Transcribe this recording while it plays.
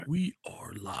We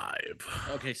are live.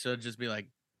 Okay, so just be like,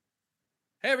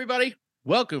 hey, everybody,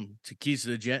 welcome to Keys to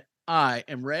the Jet. I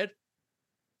am Red.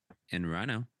 And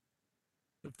Rhino.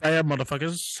 Fab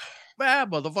motherfuckers.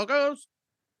 Bad motherfuckers.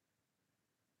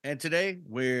 And today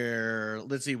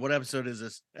let's see, what episode is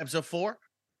this? Episode 4,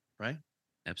 right?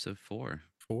 Episode 4.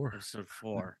 Episode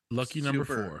 4. Lucky number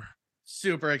 4.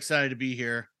 Super excited to be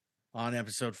here on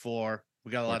episode 4.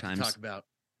 We got a lot to talk about.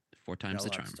 4 times the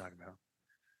charm. To talk about.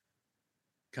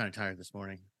 Kind of tired this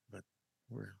morning, but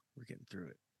we're getting through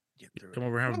it. Come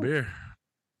over and have a beer.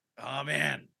 Oh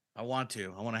man, I want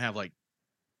to have like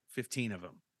 15 of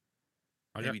them.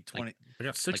 Maybe 20. I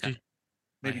got 60.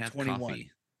 Maybe I have 21.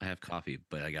 Coffee. I have coffee,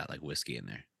 but I got like whiskey in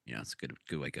there. You know, it's a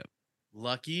good wake up.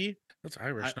 Lucky. That's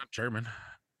Irish, not German.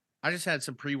 I just had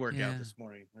some pre-workout this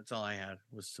morning. That's all I had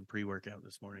was some pre-workout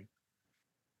this morning.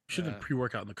 Should have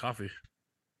pre-workout in the coffee.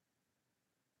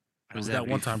 Was that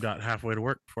one time got halfway to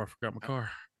work before I forgot my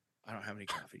car. I don't have any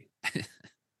coffee.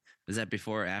 Was that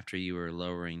before or after you were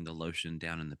lowering the lotion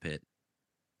down in the pit?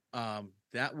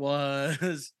 That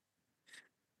was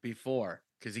before,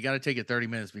 because you got to take it 30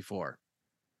 minutes before.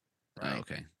 Right? Oh,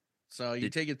 okay. So you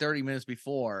take it 30 minutes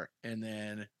before, and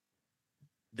then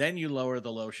you lower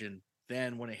the lotion.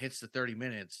 Then when it hits the 30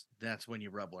 minutes, that's when you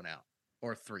rub one out,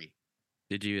 or 3.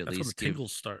 Did you that's least when the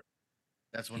tingles start?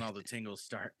 That's when all the tingles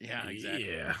start. Yeah, exactly.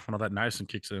 Yeah, when all that niacin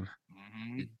kicks in.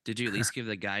 Mm-hmm. Did you at least give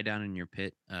the guy down in your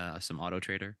pit some Auto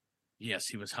Trader? Yes,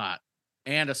 he was hot.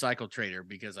 And a Cycle Trader,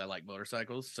 because I like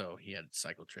motorcycles, so he had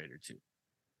Cycle Trader too.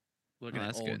 Looking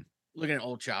at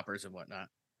old choppers and whatnot.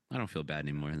 I don't feel bad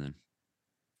anymore then.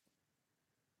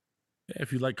 Yeah,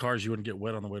 if you like cars, you wouldn't get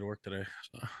wet on the way to work today.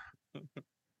 So.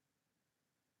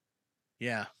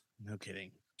 Yeah, no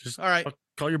kidding. Just all right.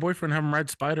 Call your boyfriend, have him ride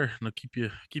Spider, and they'll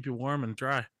keep you warm and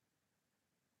dry.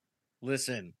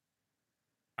 Listen,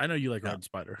 I know you like riding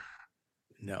Spider.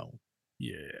 No.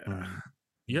 Yeah.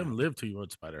 You haven't lived till you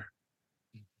rode Spider.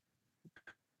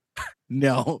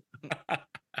 No.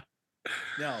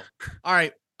 No. All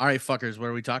right, fuckers. What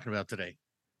are we talking about today?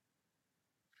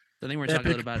 I think we're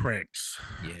talking about pranks.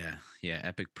 Yeah,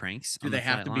 epic pranks. Do they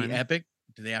have to be epic?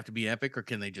 Do they have to be epic, or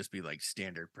can they just be like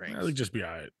standard pranks? They just be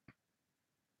all right.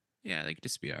 Yeah, they could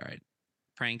just be all right.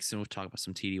 Pranks, and we'll talk about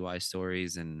some TDY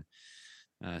stories. And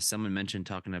someone mentioned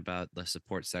talking about the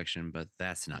support section, but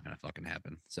that's not going to fucking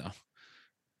happen. So,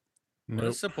 what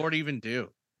does support even do?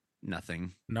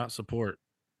 Nothing. Not support.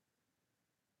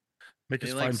 Make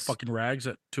us find fucking rags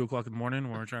at 2:00 in the morning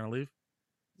when we're trying to leave.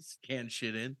 Scan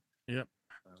shit in. Yep.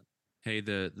 Hey,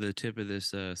 the tip of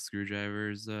this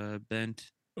screwdriver is bent.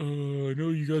 I know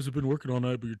you guys have been working all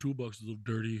night, but your toolbox is a little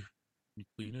dirty. You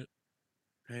clean it.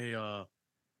 Hey,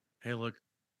 look,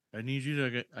 I need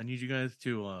you guys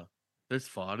to there's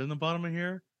FOD in the bottom of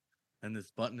here, and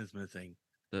this button is missing.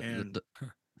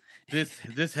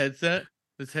 This headset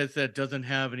doesn't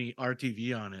have any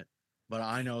RTV on it, but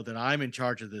I know that I'm in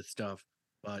charge of this stuff.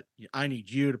 But I need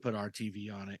you to put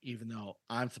RTV on it, even though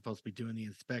I'm supposed to be doing the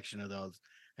inspection of those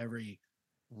every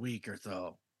week or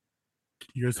so.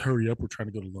 You guys hurry up. We're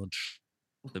trying to go to lunch.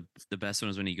 The best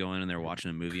one is when you go in and they're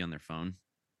watching a movie on their phone,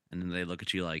 and then they look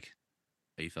at you like,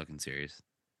 are you fucking serious?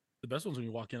 The best one's when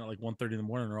you walk in at like 1:30 in the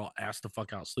morning and they're all ass the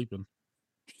fuck out sleeping.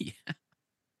 Yeah.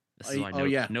 This is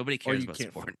why nobody cares about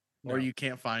support. Or you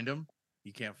can't find them.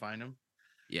 You can't find them.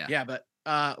 Yeah. Yeah, but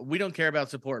we don't care about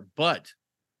support, but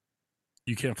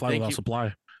you can't fly without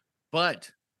supply.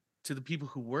 But to the people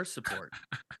who were support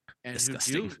and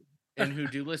who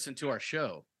do listen to our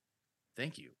show,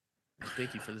 thank you.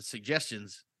 Thank you for the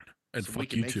suggestions. And so we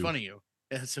can make fun of you.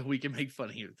 And so we can make fun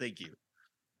of you. Thank you.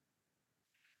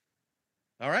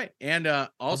 All right. And also,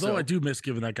 although I do miss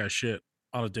giving that guy shit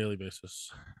on a daily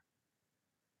basis.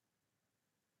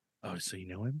 Oh, so you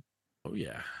know him? Oh,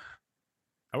 yeah.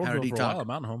 I worked with him for a while at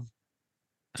Mountain Home.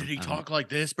 Did he talk like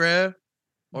this, bro?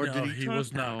 Or no, did he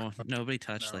was no, nobody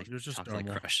touched like, he was just like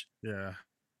Crush. Yeah.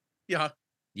 Yeah.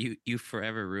 You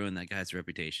forever ruined that guy's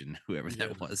reputation, whoever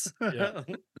that was. Yeah.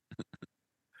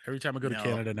 Every time I go to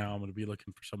Canada now, I'm going to be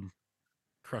looking for some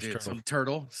Crush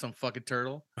turtle. Some fucking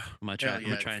turtle. I'm going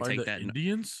to try and take that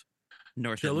Indians?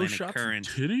 North Atlantic current.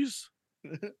 Titties?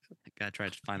 I got to try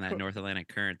to find that North Atlantic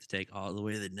current to take all the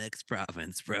way to the next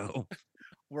province, bro.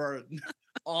 We're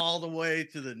all the way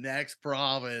to the next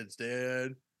province,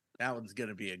 dude. That one's going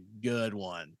to be a good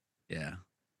one. Yeah.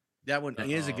 That one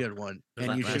is a good one.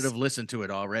 And you should have listened to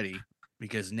it already,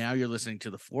 because now you're listening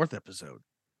to the 4th episode.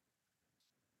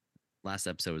 Last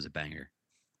episode was a banger.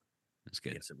 That's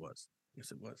good. Yes, it was.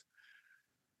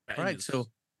 All right. So,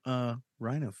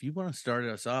 Rhino, if you want to start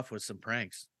us off with some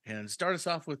pranks and start us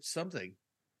off with something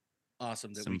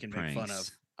awesome that we can make fun of.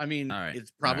 I mean, All right.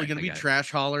 it's probably All right, going I to be got it.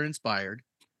 trash hauler inspired.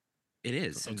 It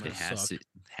is. Sounds It gonna has suck. to.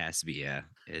 Has to be. Yeah,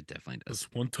 it definitely does. This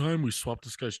one time we swapped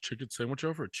this guy's chicken sandwich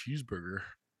out for a cheeseburger.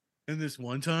 And this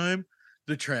one time,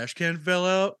 the trash can fell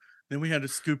out. Then we had to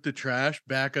scoop the trash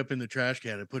back up in the trash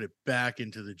can and put it back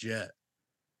into the jet.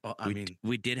 Well, I mean,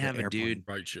 we did the have a airplane. dude.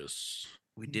 Righteous.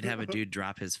 We did have a dude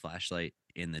drop his flashlight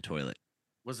in the toilet.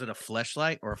 Was it a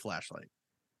fleshlight or a flashlight?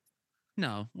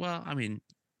 No, well, I mean,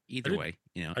 either did- way,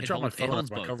 you know, I it dropped my holds, it phone out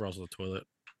holds of my both. coveralls in the toilet.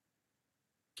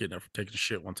 Getting up for taking a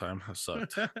shit one time. That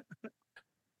sucked.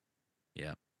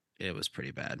 Yeah, it was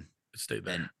pretty bad. It stayed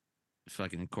there. And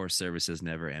fucking course services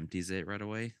never empties it right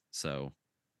away, so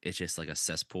it's just like a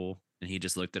cesspool. And he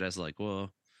just looked at us like,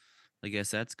 "Well, I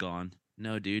guess that's gone."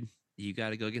 No, dude, you got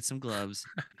to go get some gloves,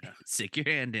 stick your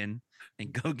hand in,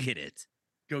 and go get it.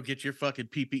 Go get your fucking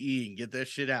PPE and get that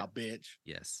shit out, bitch.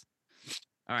 Yes.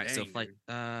 All right. So Dang, flight. dude.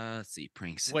 Let's see.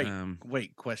 Pranks.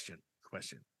 Wait. Question.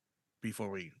 Before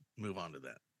we move on to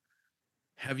that,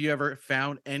 have you ever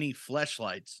found any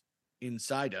fleshlights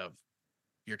inside of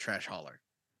your trash hauler?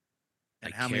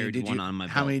 And I how many carried did one you? on my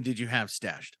How belt. many did you have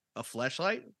stashed? A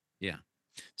fleshlight? Yeah.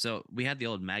 So we had the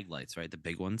old mag lights, right? The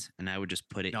big ones, and I would just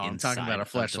put it. No, I'm inside talking about a of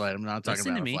the- flashlight. I'm not talking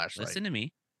Listen about to a me. flashlight. Listen to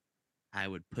me. I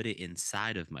would put it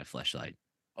inside of my flashlight,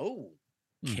 Oh,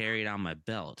 carry it on my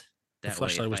belt. The That way,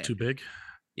 flashlight if was I, too big.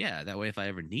 yeah, that way if I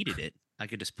ever needed it, I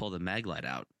could just pull the mag light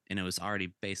out, and it was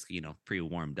already basically,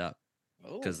 pre-warmed up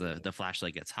because the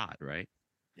flashlight gets hot, right?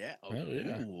 yeah. Oh,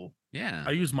 yeah. Ooh. Yeah,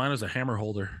 I use mine as a hammer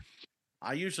holder.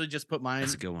 I usually just put mine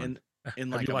that's a good one.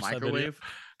 in Have like you a watched that video? microwave.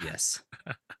 Yes.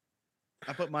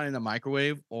 I put mine in the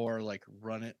microwave or like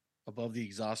run it above the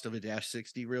exhaust of a dash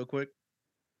 60 real quick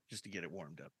just to get it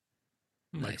warmed up.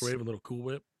 Nice. Microwave, a little Cool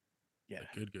Whip. Yeah.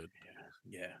 Good.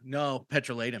 Yeah. No,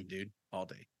 petrolatum, dude, all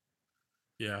day.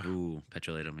 Yeah. Ooh,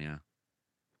 petrolatum. Yeah.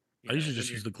 I usually then just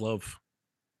you're- use the glove.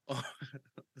 Oh,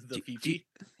 the Do- Fifi.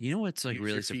 You know what's like Use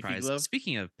really your Fifi surprised? glove?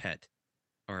 Speaking of pet,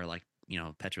 or like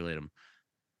petrolatum,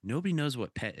 nobody knows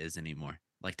what pet is anymore.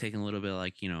 Like taking a little bit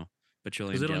of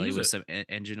petroleum they don't jelly use with it. some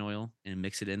engine oil and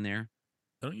mix it in there.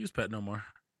 I don't use pet no more.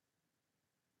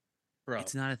 Bro,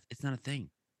 It's not a thing.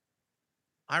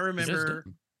 I remember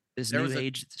This there new was a-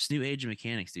 age of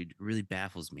mechanics, dude, really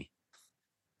baffles me.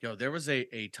 there was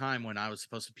a time when I was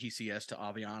supposed to PCS to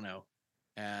Aviano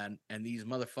and these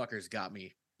motherfuckers got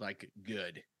me like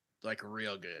good, like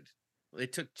real good. They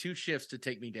took 2 shifts to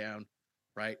take me down,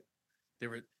 right? They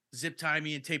were zip tying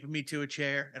me and taping me to a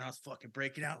chair, and I was fucking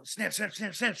breaking out. Snap.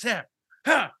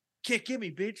 Ha! Can't get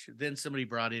me, bitch. Then somebody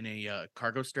brought in a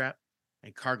cargo strap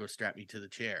and cargo strapped me to the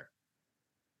chair.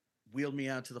 Wheeled me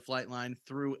out to the flight line,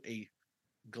 threw a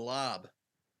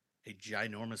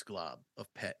ginormous glob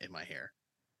of pet in my hair.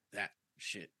 That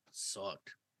shit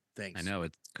sucked. Thanks. I know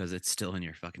it's because it's still in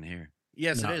your fucking hair.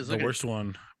 Yes, Nah, it is. the Look at- worst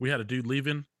one. We had a dude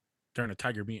leaving during a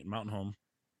tiger meet in Mountain Home.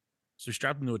 So we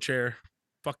strapped him to a chair,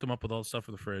 fucked him up with all the stuff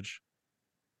in the fridge,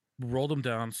 rolled him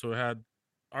down. So we had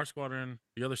our squadron,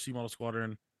 the other C model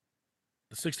squadron,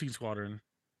 the 16 squadron.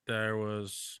 There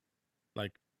was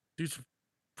like dudes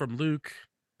from Luke.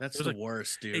 That's There's the like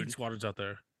worst, 8 dude. squadrons out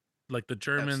there. Like the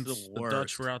Germans, the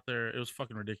Dutch worst. were out there. It was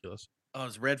fucking ridiculous. Oh,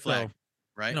 it's red flag, So,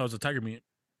 right? No, it was a tiger meet.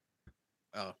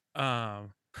 Oh,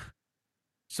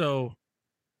 So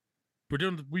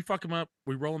we fuck them up.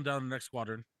 We roll them down the next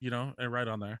squadron, and right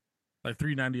on there. Like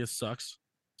 390th sucks.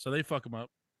 So they fuck them up.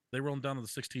 They roll them down to the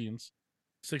 16s.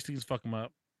 16s fuck them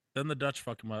up. Then the Dutch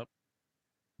fuck them up.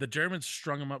 The Germans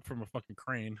strung them up from a fucking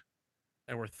crane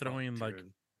and were throwing like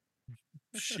dude.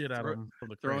 shit at him from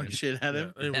the crane. Throwing shit at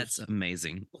him? That's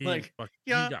amazing. He Like,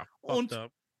 he yeah, got und- fucked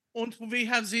up. And we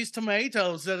have these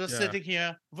tomatoes that are Yeah. sitting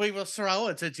here. We will throw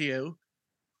it at you.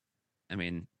 I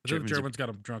mean, But then the Germans, Germans got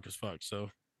him drunk as fuck. So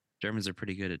Germans are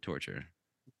pretty good at torture.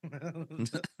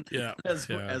 yeah,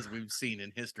 as we've seen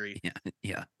in history.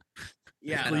 Yeah,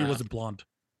 Yeah, Luckily he wasn't blonde.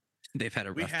 they've had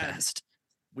a We rough had- past.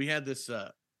 we had this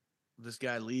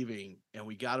guy leaving, and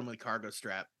we got him with a cargo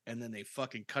strap, and then they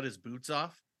fucking cut his boots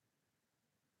off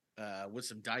with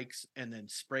some dikes, and then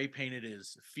spray painted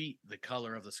his feet the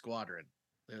color of the squadron.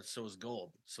 So it was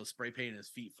gold. So spray painted his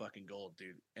feet fucking gold,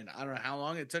 dude. And I don't know how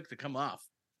long it took to come off,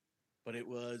 but it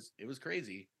was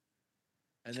crazy.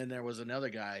 And then there was another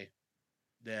guy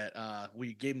that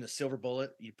we gave him the silver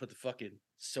bullet. You put the fucking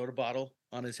soda bottle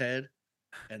on his head,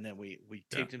 and then we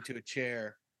taped him to a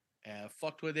chair and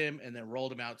fucked with him, and then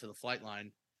rolled him out to the flight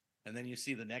line. And then you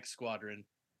see the next squadron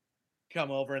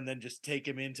come over and then just take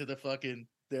him into the fucking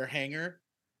their hangar.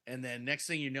 And then next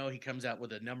thing you know, he comes out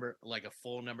with a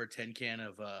full number 10 can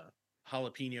of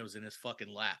jalapenos in his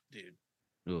fucking lap, dude.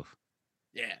 Oof.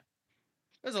 Yeah.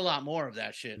 There's a lot more of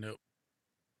that shit. Nope.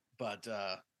 But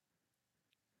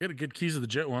Get a good keys of the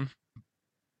jet one.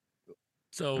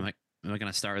 So Am I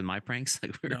gonna start with my pranks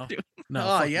like we were no, doing? no.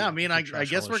 Oh fuck yeah, you. I mean, You I trash all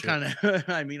guess that we're shit. kind of.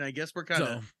 I mean, I guess we're kind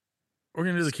So of. we're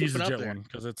gonna do the keys of scooping the up jet there. one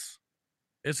because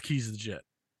it's keys of the jet.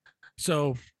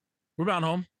 So we're bound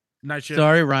home. Night shift.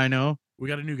 Sorry, Rhino. We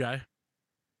got a new guy.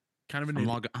 Kind of an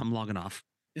idiot. I'm logging off.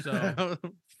 So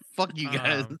Fuck you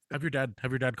guys. have your dad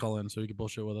call in so he can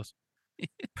bullshit with us.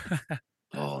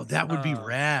 Oh, that would be Uh,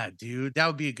 rad, dude. That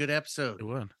would be a good episode. It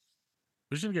would.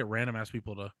 We're just gonna get random ass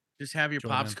people to Just have your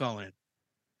join pops in. call in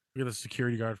We get a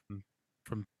security guard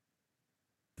from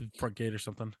the front gate or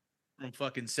something. from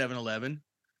fucking 7-Eleven.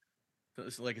 So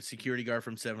it's like a security guard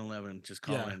from 7-Eleven. Just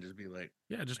call Yeah. in, just be like,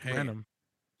 Yeah, just Hey. random.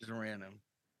 just random.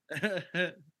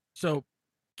 So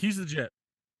keys of the jet.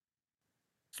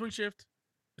 Swing shift.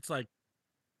 It's like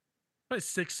probably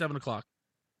 6-7 o'clock.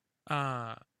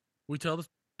 We tell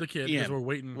the kid because PM. we're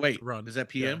waiting Wait, to run. is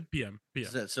that Yeah, PM? PM.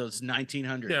 Is that, so it's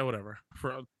 1900 Yeah, whatever.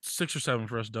 For 6 or 7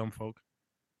 for us dumb folk.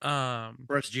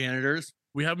 for us janitors.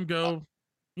 We have him go.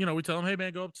 We tell him, hey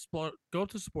man, go up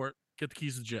to support, get the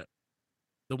keys to the jet.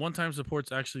 The one time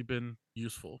support's actually been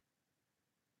useful.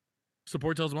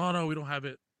 Support tells him, oh no, we don't have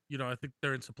it. I think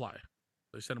they're in supply.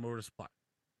 They send him over to supply.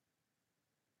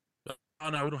 Oh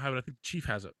no, we don't have it. I think the chief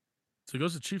has it. So he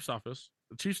goes to the chief's office.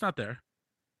 The chief's not there.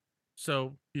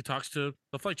 So he talks to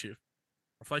the flight chief.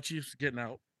 The flight chief's getting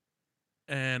out.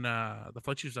 And the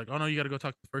flight chief's like, oh no, you got to go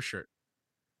talk to the first shirt.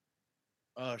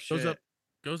 Oh shit.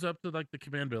 Goes up to like the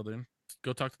command building.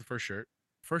 Go talk to the first shirt.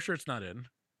 First shirt's not in.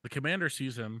 The commander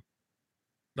sees him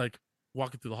like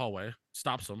walking through the hallway,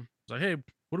 stops him. He's like, hey,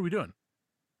 what are we doing?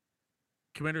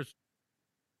 Commander's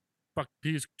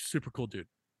he's super cool dude.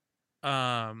 He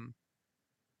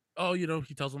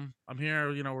tells him, I'm here,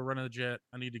 we're running the jet.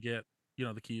 I need to get,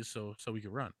 the keys so we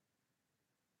can run.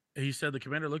 He said the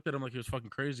commander looked at him like he was fucking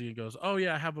crazy and goes, oh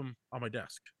yeah, I have them on my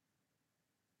desk.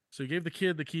 So he gave the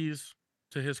kid the keys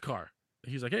to his car.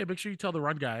 He's like, hey, make sure you tell the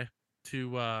run guy to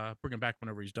bring him back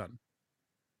whenever he's done.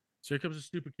 So here comes a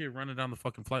stupid kid running down the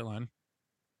fucking flight line.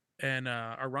 And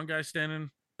our run guy's standing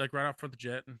like right out front of the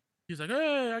jet. And he's like,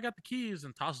 hey, I got the keys,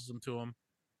 and tosses them to him.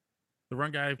 The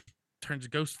run guy turns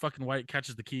ghost fucking white,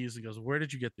 catches the keys, and goes, where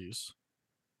did you get these?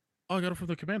 Oh, I got them from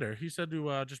the commander. He said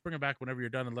to just bring them back whenever you're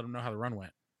done and let him know how the run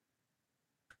went.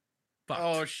 Fucked.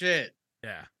 Oh shit.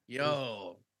 Yeah.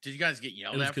 Yo. Did you guys get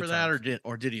yelled was at for good that, times.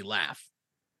 or did he laugh?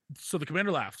 So the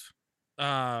commander laughed.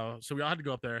 So we all had to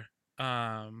go up there.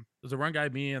 There's a run guy,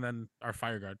 me, and then our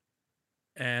fire guard.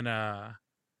 And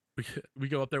we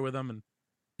go up there with him, and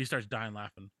he starts dying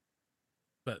laughing.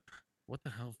 But what the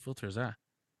hell filter is that?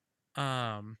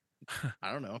 I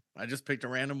don't know. I just picked a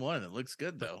random one. It looks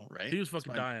good though, right? He was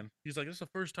fucking dying. He's like, this is the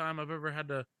first time I've ever had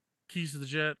the keys to the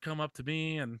jet come up to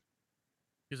me, and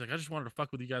he's like, I just wanted to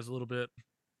fuck with you guys a little bit.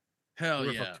 Hell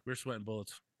we yeah. were sweating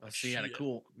bullets. So you had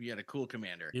a cool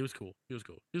commander. He was cool. He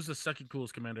was the second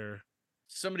coolest commander.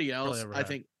 Somebody else, ever I had.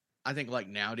 think like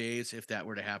nowadays, if that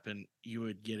were to happen, you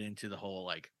would get into the whole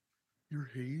like, you're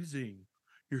hazing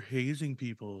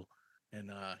people, and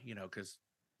because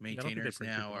maintainers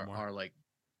now are like,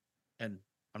 and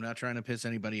I'm not trying to piss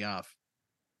anybody off,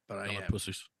 but I am. Like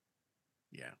pussies.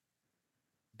 Yeah,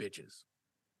 bitches.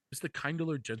 It's the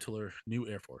kinder, gentler new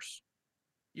Air Force.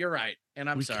 You're right, and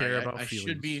I'm sorry. Care about I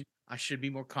should be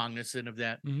more cognizant of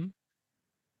that. Mm-hmm.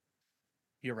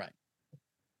 You're right.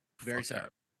 Very sorry.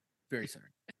 Very sorry.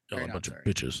 Y'all a bunch of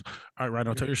bitches. All right,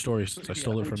 Rhino, tell your story since I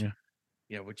stole it from you.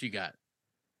 Yeah, what you got?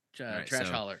 Right, Trash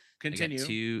so holler. Continue. I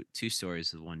got two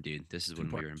stories with one dude. This is when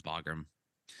we were in Bagram.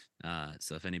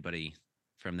 So if anybody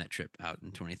from that trip out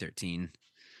in 2013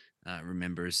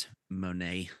 remembers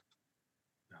Monet,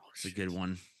 it's a good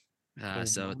one.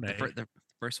 So the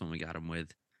first one we got him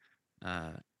with,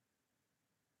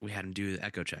 we had him do the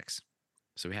echo checks.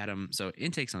 So we had him. So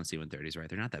intakes on C-130s, right?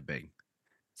 They're not that big.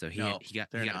 So he got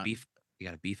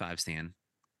a B5 stand,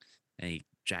 and he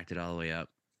jacked it all the way up,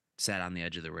 sat on the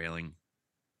edge of the railing,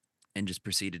 and just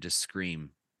proceeded to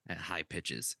scream at high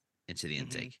pitches into the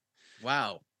intake.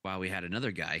 Wow. While we had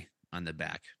another guy on the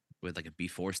back with like a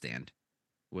B4 stand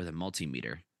with a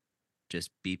multimeter, just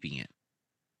beeping it,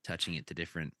 touching it to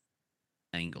different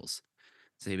angles.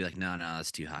 So he'd be like, no,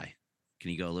 that's too high.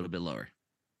 Can you go a little bit lower?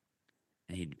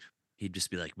 And he'd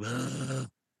just be like, whoa,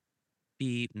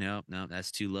 beep. No,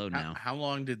 that's too low now. How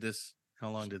long did this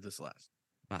last?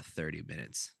 About 30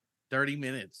 minutes. 30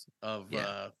 minutes of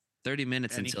 30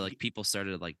 minutes until like people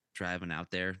started like driving out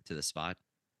there to the spot,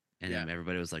 and then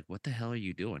everybody was like, what the hell are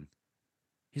you doing?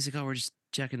 He's like, oh, we're just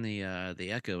checking the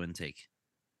echo intake,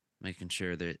 making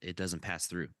sure that it doesn't pass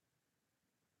through.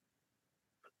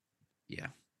 Yeah,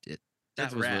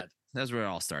 that's rad. That's where it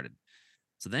all started.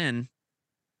 So then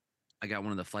I got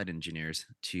one of the flight engineers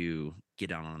to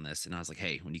get on this, and I was like,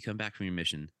 hey, when you come back from your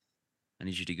mission, I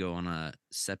need you to go on a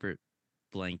separate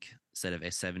blank set of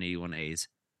A781As,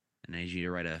 and I need you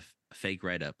to write a fake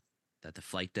write up that the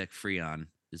flight deck freon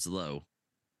is low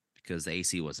because the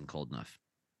AC wasn't cold enough.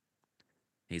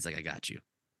 He's like, I got you.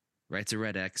 Writes a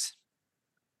red X,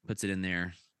 puts it in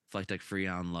there, flight deck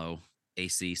freon low,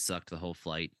 AC sucked the whole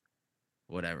flight,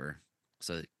 whatever.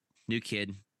 So, new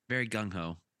kid, very gung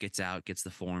ho, gets out, gets the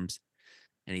forms,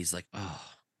 and he's like, oh,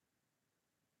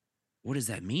 what does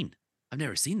that mean? I've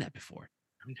never seen that before.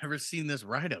 I've never seen this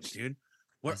write up, dude.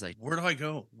 I was like, where do I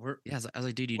go? Where yeah, I was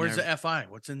like, dude, where's the FI?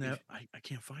 What's in that? I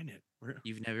can't find it.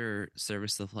 you've never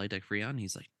serviced the flight deck freon?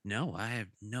 He's like, no, I have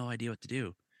no idea what to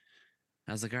do.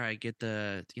 I was like, all right, get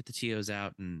the TOs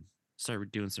out and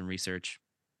start doing some research.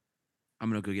 I'm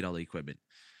gonna go get all the equipment.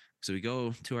 So we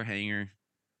go to our hangar,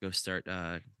 go start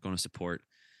going to support.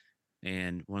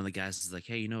 And one of the guys is like,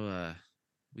 hey,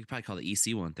 we could probably call the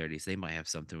EC-130s. They might have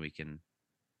something we can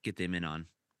get them in on.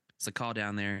 So call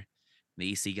down there.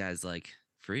 The EC guy's like,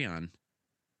 Freon?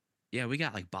 Yeah, we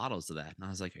got like bottles of that. And I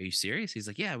was like, are you serious? He's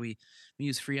like, yeah, we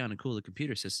use Freon to cool the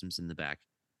computer systems in the back.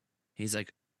 He's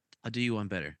like, I'll do you one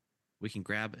better. We can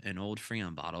grab an old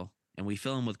Freon bottle and we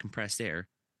fill them with compressed air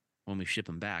when we ship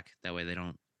them back. That way they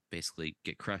don't basically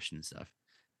get crushed and stuff.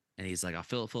 And he's like, I'll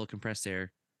fill it full of compressed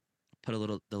air, put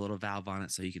the little valve on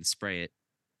it so you can spray it,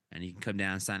 and you can come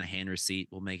down, sign a hand receipt.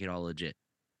 We'll make it all legit.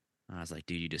 And I was like,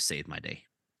 dude, you just saved my day.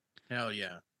 Hell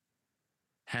yeah.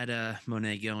 Had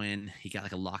Monet go in. He got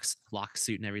like a lock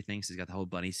suit and everything. So he's got the whole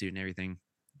bunny suit and everything.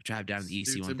 Drive down to the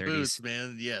EC-130s.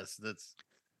 Man. Yes, that's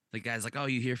The guy's like, oh,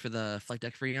 you here for the flight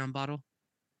deck Freon bottle?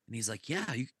 And he's like, yeah,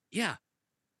 yeah.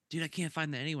 Dude, I can't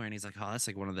find that anywhere. And he's like, oh, that's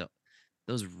like one of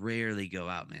those rarely go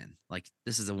out, man. Like,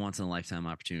 this is a once in a lifetime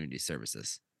opportunity to service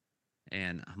this.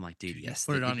 And I'm like, dude, yes.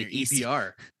 Put it on your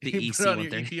EPR. The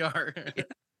EC-130. Yeah.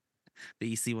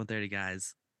 The EC-130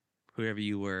 guys, whoever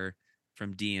you were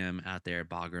from DM out there,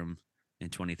 Bagram in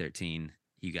 2013,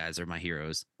 you guys are my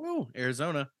heroes. Oh,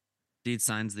 Arizona. Dude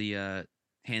signs the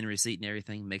hand receipt and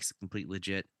everything, makes it complete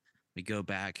legit. We go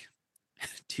back.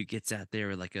 Dude gets out there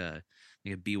with like a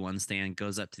B1 stand,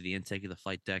 goes up to the intake of the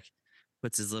flight deck,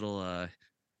 puts his little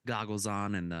goggles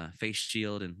on and the face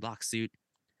shield and lock suit,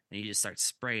 and he just starts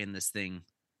spraying this thing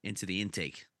into the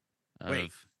intake.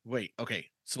 Wait. Okay,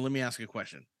 so let me ask you a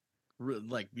question.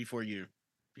 Like before you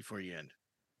end,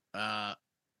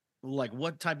 like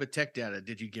what type of tech data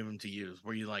did you give him to use?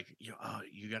 Were you like, you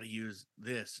got to use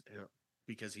this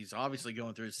because he's obviously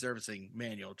going through his servicing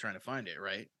manual trying to find it,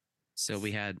 right? So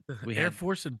we had Air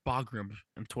Force in Bagram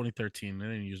in 2013. They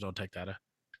didn't use no tech data.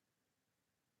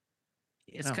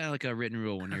 It's kind of like a written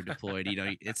rule when you're deployed.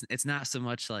 It's not so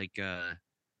much like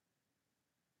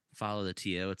follow the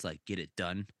TO. It's like get it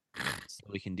done so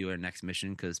we can do our next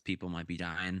mission because people might be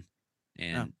dying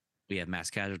and we have mass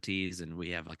casualties and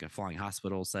we have like a flying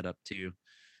hospital set up too.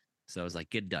 So it's like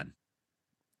get it done.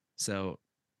 So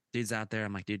dude's out there.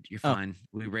 I'm like, dude, you're fine.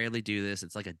 We rarely do this.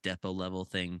 It's like a depot level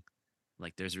thing.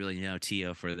 Like there's really no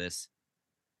TO for this.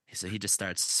 So he just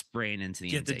starts spraying into the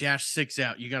Get intake. the -6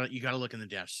 out. You gotta look in the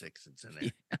 -6. It's in there.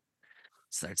 Yeah.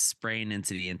 Starts spraying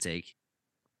into the intake.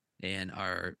 And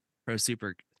our pro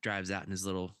super drives out in his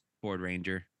little Ford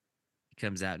Ranger. He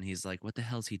comes out and he's like, what the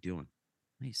hell's he doing?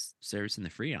 He's servicing the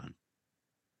Freon.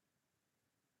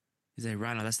 He's like,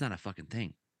 Rhino, that's not a fucking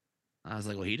thing. I was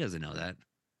like, well, he doesn't know that.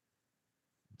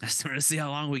 I started to see how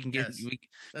long we can get. Yes,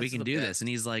 we can do this. And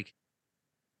he's like,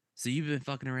 so you've been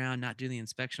fucking around, not doing the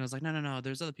inspection. I was like, no.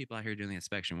 There's other people out here doing the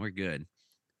inspection. We're good.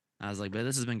 I was like, but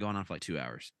this has been going on for like 2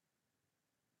 hours.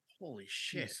 Holy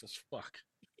shit. Jesus fuck.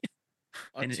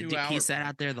 And he sat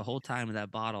out there the whole time with that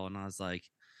bottle. And I was like,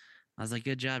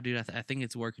 good job, dude. I think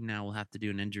it's working now. We'll have to do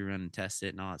an injury run and test it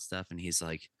and all that stuff. And he's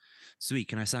like, sweet.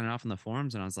 Can I sign it off in the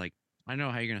forums? And I was like, I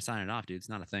know how you're going to sign it off, dude. It's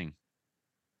not a thing.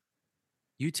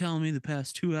 You telling me the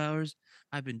past 2 hours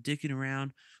I've been dicking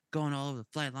around, going all over the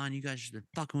flight line. You guys just been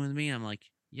fucking with me. I'm like,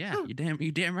 yeah, you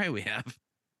damn right we have.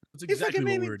 That's exactly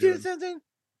what we were doing. Something.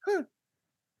 Huh.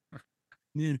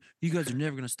 Man, you guys are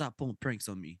never gonna stop pulling pranks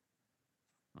on me.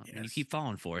 Yes. And you keep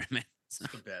falling for it, man. So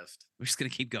It's the best. we're just gonna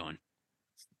keep going.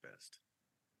 It's the best.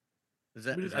 Is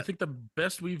that I think the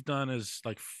best we've done is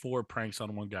like 4 pranks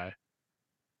on one guy.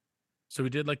 So we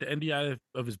did like the NDI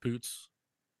of his boots,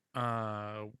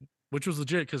 which was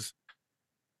legit because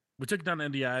we took down the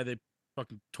NDI. They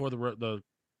fucking tore the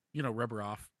rubber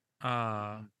off,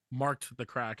 marked the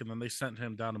crack, and then they sent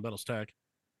him down to Metals Tech.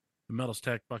 The Metals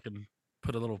Tech fucking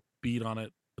put a little bead on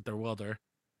it with their welder,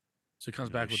 so he comes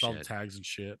back with all the tags and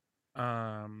shit.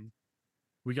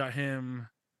 We got him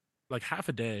like half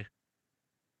a day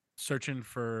searching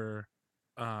for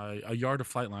a yard of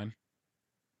flight line,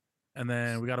 and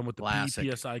then we got him with the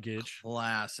Classic. PSI gauge.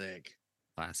 Classic.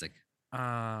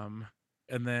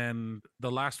 And then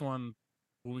the last one,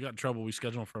 when we got in trouble, we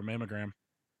scheduled him for a mammogram,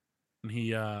 and he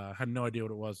had no idea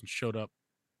what it was and showed up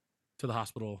to the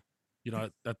hospital,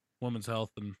 at Women's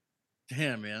Health, and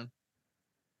Damn, man.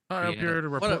 I'm Yeah. here to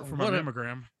report for my what a-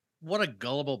 mammogram. What a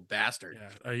gullible bastard.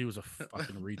 Yeah, he was a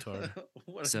fucking retard.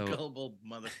 What a So- gullible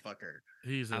motherfucker.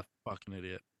 He's a Out- fucking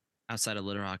idiot. Outside of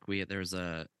Little Rock, there's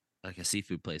a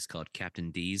seafood place called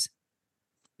Captain D's.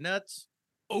 Nuts.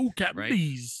 Oh, Captain Right?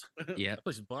 D's. Yep. That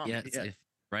place is bomb. Yeah, it's Yeah.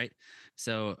 right.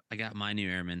 So I got my new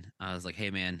airman. I was like, "Hey,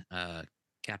 man,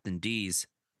 Captain D's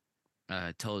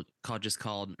just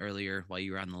called earlier while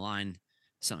you were on the line.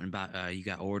 Something about you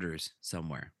got orders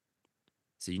somewhere,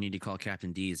 so you need to call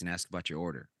Captain D's and ask about your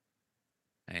order."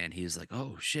 And he was like,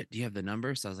 "Oh shit, do you have the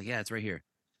number?" So I was like, "Yeah, it's right here."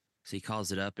 So he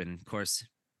calls it up, and of course,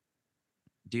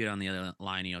 dude on the other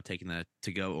line, taking the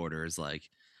to-go order is like,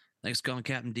 "Thanks for calling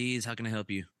Captain D's. How can I help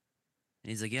you?" And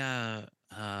he's like, "Yeah,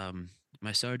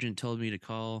 my sergeant told me to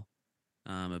call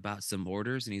about some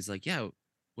orders." And he's like, "Yeah,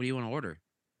 what do you want to order?"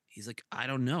 He's like, "I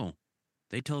don't know.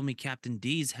 They told me Captain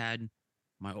D's had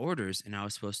my orders and I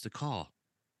was supposed to call."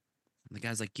 And the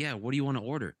guy's like, "Yeah, what do you want to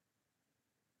order?"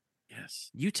 Yes.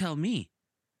 "You tell me.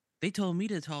 They told me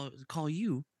to call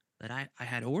you that I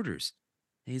had orders."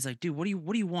 And he's like, "Dude, what do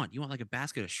you want? You want like a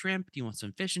basket of shrimp? Do you want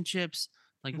some fish and chips?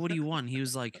 Like, what do you want?" And he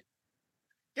was like,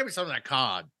 Give me some of that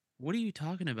cod. "What are you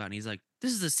talking about?" And he's like,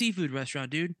 "This is a seafood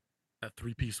restaurant, dude." That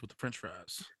 3-piece with the French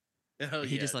fries. Oh,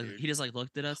 he yeah, just dude.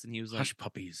 looked at us and he was like, Hush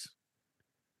puppies.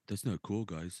 "That's not cool,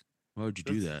 guys. Why would you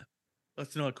do that?"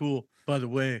 That's not cool. By the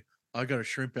way, I got a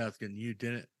shrimp basket and you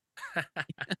didn't.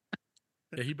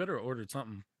 Yeah, he better have ordered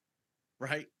something.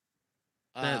 Right?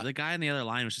 The guy on the other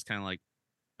line was just kind of like,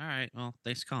 "All right, well,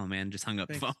 thanks for calling, man." Just hung up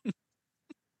the Thanks. phone.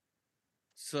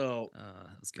 So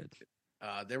That's good.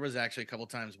 there was actually a couple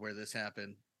times where this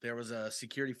happened. There was a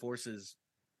security forces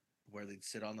where they'd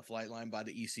sit on the flight line by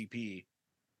the ECP.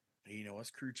 Us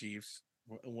crew chiefs,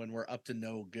 when we're up to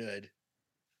no good,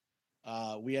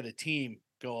 we had a team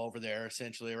go over there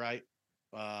essentially, right?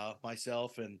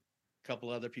 Myself and a couple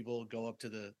other people go up to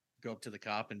the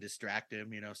cop and distract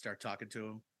him, start talking to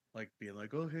him, like being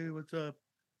like, "Oh, hey, what's up?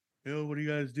 What are you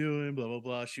guys doing?" Blah, blah,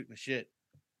 blah, shooting the shit.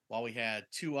 While we had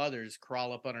two others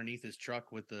crawl up underneath his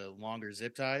truck with the longer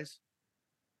zip ties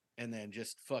and then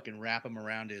just fucking wrap him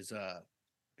around his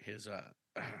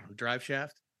drive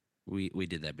shaft. We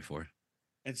did that before.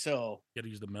 And so You got to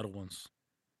use the metal ones.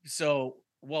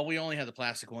 well, we only had the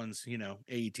plastic ones,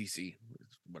 AETC,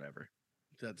 whatever.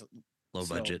 That's Low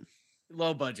so- budget.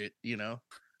 low budget, Yeah.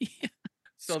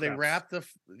 So they Scraps.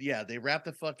 wrapped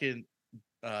the fucking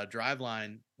drive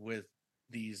line with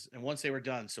these, and once they were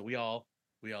done, so we all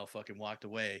fucking walked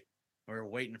away. We were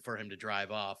waiting for him to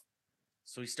drive off.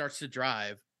 So he starts to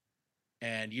drive,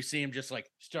 and you see him just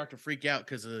like start to freak out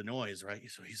because of the noise, right?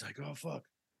 So he's like, "Oh fuck,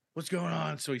 what's going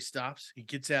on?" So he stops, he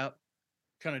gets out,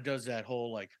 kind of does that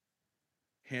whole like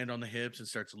hand on the hips and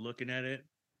starts looking at it,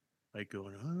 like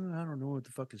going, "Oh, I don't know what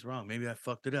the fuck is wrong. Maybe I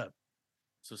fucked it up."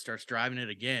 So starts driving it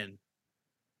again.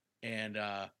 And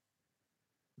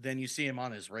then you see him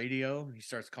on his radio. He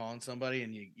starts calling somebody,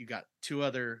 and you got two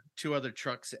other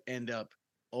trucks that end up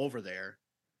over there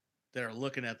that are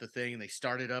looking at the thing, and they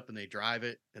start it up and they drive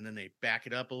it, and then they back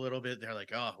it up a little bit. They're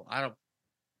like, "Oh,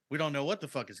 we don't know what the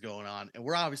fuck is going on," and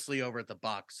we're obviously over at the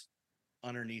box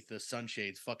underneath the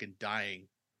sunshades, fucking dying.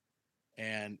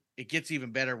 And it gets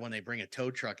even better when they bring a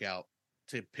tow truck out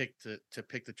to pick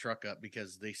the truck up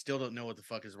because they still don't know what the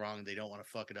fuck is wrong. And they don't want to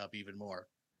fuck it up even more.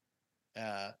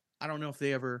 I don't know if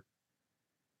they ever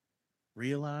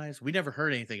realized. We never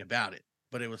heard anything about it,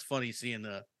 but it was funny seeing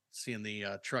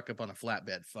the truck up on a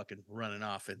flatbed fucking running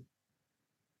off. And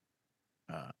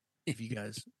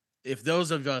if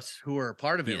those of us who are a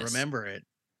part of it Yes. remember it,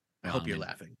 I Well, hope I you're mean,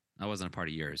 laughing. I wasn't a part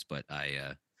of yours, but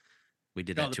we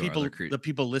did No, that the to our other crew. the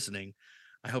people listening.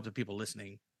 I hope the people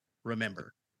listening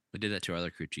remember. We did that to our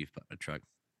other crew chief truck.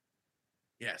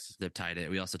 Yes. Zip tied it.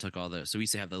 We also took so we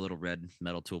used to have the little red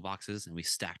metal toolboxes, and we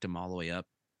stacked them all the way up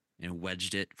and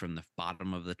wedged it from the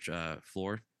bottom of the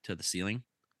floor to the ceiling.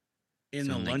 In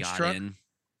So the when they lunch got truck.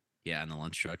 yeah, in the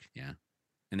lunch truck, yeah,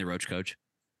 in the roach coach.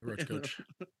 The roach coach.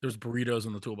 There's burritos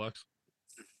in the toolbox.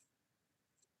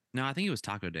 No, I think it was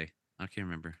Taco Day. I can't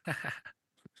remember.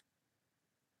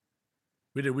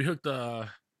 We did. We hooked.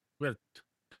 We had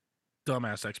a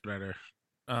dumbass expediter.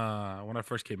 When I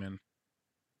first came in,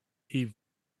 he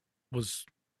was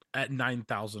at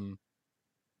 9,000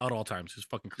 at all times. He's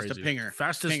fucking crazy. Just a pinger.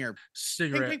 Fastest Pinger.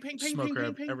 cigarette Ping, ping, ping, ping, smoker ping,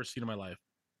 I've ping. ever seen in my life.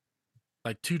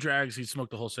 Like 2 drags, he'd smoke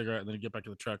the whole cigarette, and then he'd get back to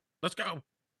the truck. Let's go.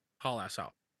 Haul ass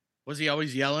out. Was he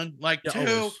always yelling like Yeah, two,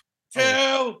 always.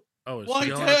 two, Always. one,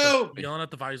 two? Yelling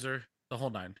at the visor, the whole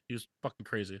nine. He was fucking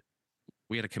crazy.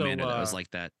 We had a commander that was like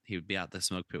that. He would be out the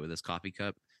smoke pit with his coffee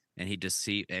cup, and he'd just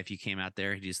see if you came out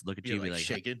there, he'd just look at you, and be like,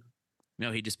 shaking.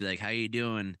 no, he'd just be like, "How you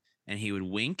doing?" And he would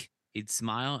wink, he'd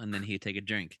smile, and then he'd take a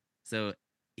drink. So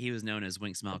he was known as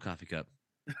Wink Smile Coffee Cup.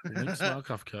 Wink, smile,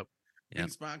 coffee cup. Yeah,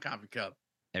 Wink, smile, coffee cup.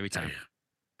 every time.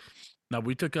 Now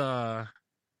we took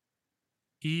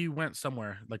he went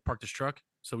somewhere, like parked his truck,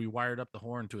 so we wired up the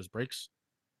horn to his brakes.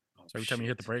 Oh, So every time he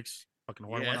hit the brakes, fucking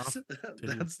horn went off. Dude,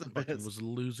 That's the fucking best. was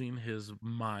losing his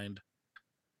mind.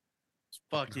 It's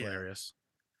Fuck fucking yeah. hilarious.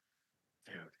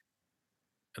 Dude,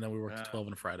 And then we worked 12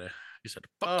 on a Friday. He said,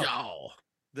 Oh. "Fuck y'all."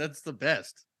 that's the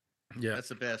best. Yeah, That's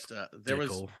the best. There was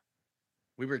Cole.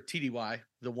 we were at TDY,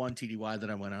 the one TDY that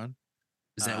I went on.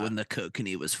 Is that when the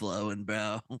coconut was flowing,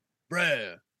 bro?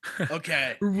 Bruh.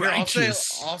 Okay. Here,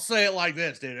 Righteous. I'll say it like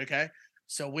this, dude. Okay.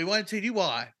 So we went to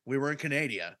TDY. We were in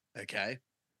Canada. Okay.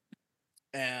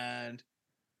 And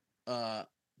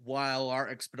while our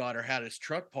expediter had his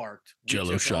truck parked,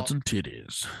 Jello shots and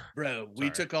titties. bro, we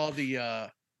took all the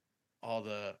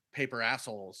paper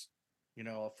assholes,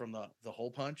 from the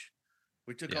hole punch.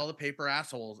 We took all the paper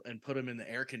assholes and put them in the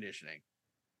air conditioning.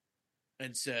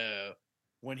 And so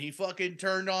when he fucking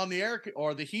turned on the air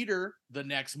or the heater the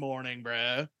next morning,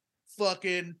 bro,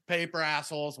 fucking paper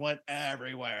assholes went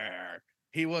everywhere.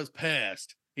 He was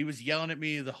pissed. He was yelling at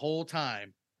me the whole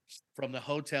time from the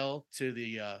hotel to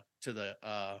the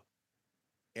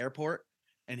airport,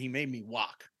 and he made me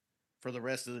walk for the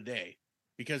rest of the day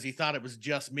because he thought it was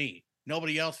just me.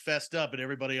 Nobody else fessed up, and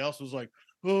everybody else was like,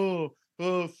 oh,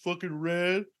 fucking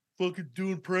red, fucking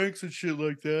doing pranks and shit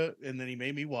like that. And then he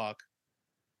made me walk.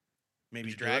 Made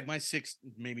me drag my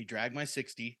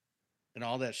 60 and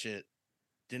all that shit.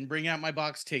 Didn't bring out my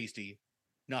box tasty.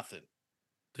 Nothing.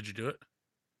 Did you do it?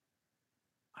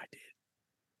 I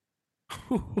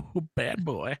Bad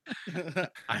boy. did.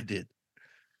 I did.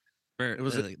 It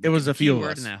was a few key of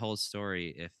word us. in that whole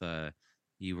story. If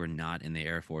you were not in the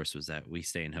Air Force, was that we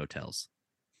stay in hotels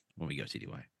when we go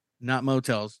TDY Not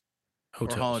motels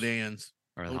Hotels. or Holiday Inns.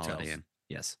 or the Hotels. Holiday Inn.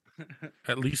 Yes,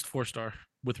 At least 4-star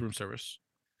with room service.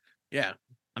 Yeah.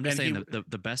 I'm just And saying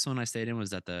the best one I stayed in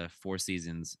was at the Four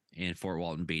Seasons in Fort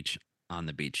Walton Beach on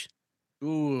the beach.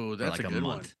 Ooh, for that's like a good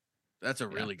one. month. That's a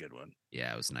Yeah. really good one.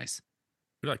 Yeah, it was nice.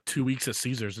 We were like 2 weeks at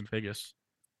Caesars in Vegas.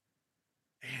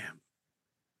 Damn.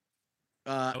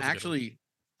 was a good one. Actually,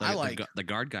 I like the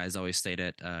guard guys always stayed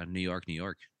at New York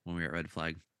when we were at Red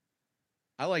Flag.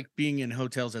 I like being in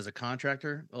hotels as a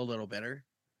contractor a little better.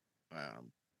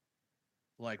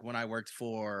 Like when I worked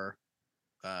for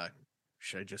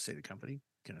should I just say the company?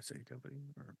 Can I say the company?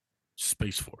 Or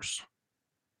Space Force.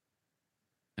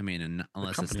 I mean, unless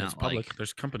it's Company is not public. like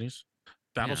There's companies.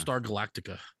 Battlestar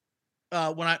Galactica.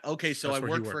 so That's I where he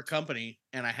worked for a worked. company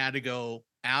and I had to go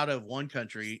out of one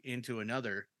country into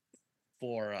another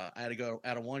I had to go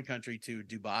out of one country to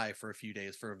Dubai for a few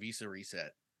days for a visa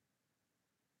reset.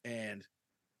 And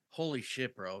holy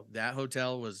shit, bro, that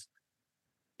hotel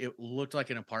it looked like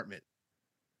an apartment.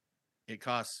 It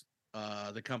cost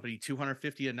the company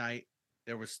 $250 a night.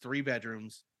 There was 3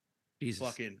 bedrooms, Jesus.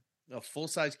 fucking a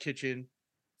full-size kitchen,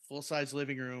 full-size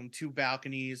living room, 2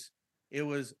 balconies. It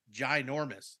was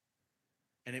ginormous.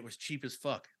 And it was cheap as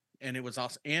fuck. And it was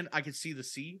awesome. And I could see the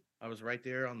sea. I was right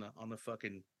there on the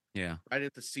fucking right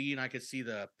at the sea, and I could see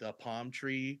the palm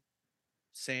tree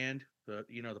sand, the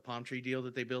palm tree deal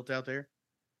that they built out there.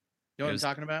 You know what I'm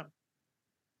talking about?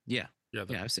 Yeah. Yeah,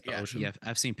 I've seen, ocean.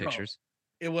 I've seen pictures.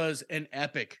 It was an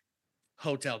epic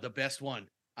hotel, the best one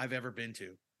I've ever been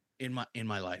to in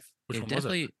my life. Which It one was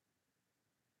definitely it?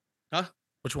 Huh?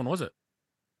 Which one was it?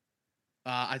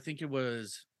 I think it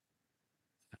was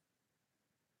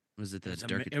it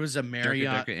the it was a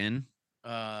Marriott Durka Inn?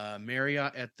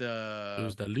 Marriott at the It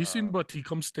was the Listen But He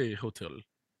Come Stay Hotel.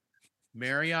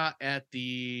 Marriott at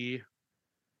the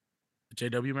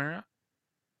JW Marriott?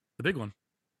 The big one.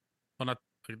 Well,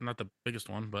 not the biggest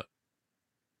one, but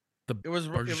the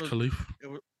Burj Khalifa.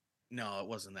 No, it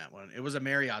wasn't that one. It was a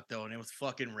Marriott though, and it was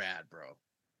fucking rad, bro.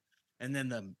 And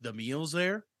then the meals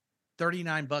there,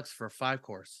 $39 for a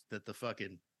 5-course that the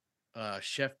fucking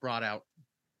chef brought out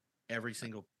every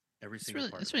single part.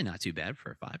 It's really not too bad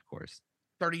for a 5-course.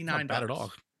 $39 Not bad at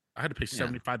all. I had to pay Yeah.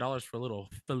 $75 for a little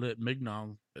filet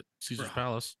mignon at Caesar's Bro.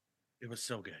 Palace. It was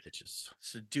so good. Bitches.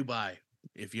 So Dubai,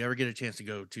 if you ever get a chance to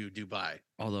go to Dubai,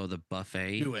 Although the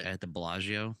buffet Do it. at the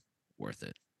Bellagio, worth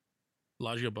it.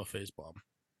 Bellagio buffet's bomb.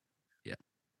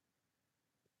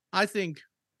 I think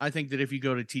that if you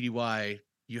go to TDY,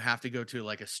 you have to go to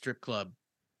like a strip club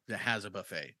that has a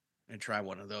buffet and try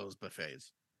one of those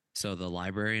buffets. So the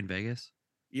library in Vegas.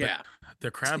 Yeah,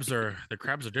 The crabs are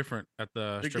different at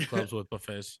the strip clubs with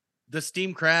buffets. the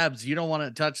steamed crabs, you don't want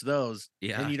to touch those.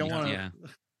 Yeah, And you don't you- want to. yeah.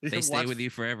 They stay with you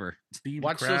forever. Steamed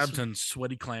Watch crabs those- and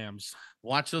sweaty clams.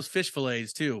 Watch those fish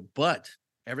fillets too. But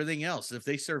everything else, if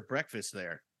they serve breakfast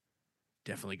there,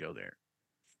 definitely go there.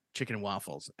 Chicken and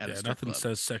waffles at a Yeah, strip nothing club.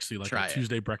 says sexy like Try a it.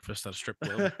 Tuesday breakfast at a strip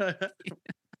club.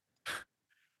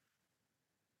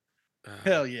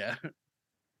 Hell yeah.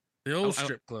 The old I-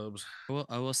 strip clubs. Well,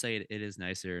 I will say it is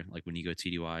nicer, like when you go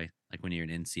TDY, like when you're an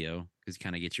NCO, because you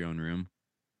kind of get your own room,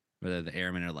 whether the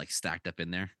airmen are like stacked up in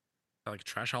there. Like a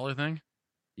trash hauler thing.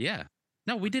 Yeah.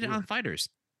 No, we did it Sure. on fighters.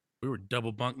 We were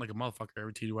double bunked like a motherfucker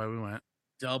every TDY we went.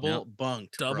 Double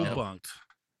bunked. Double bro. bunked.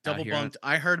 Double here on- bunked.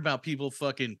 I heard about people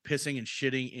fucking pissing and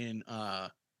shitting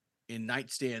in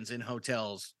nightstands in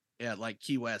hotels at like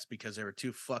Key West because they were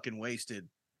too fucking wasted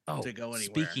Oh, to go anywhere.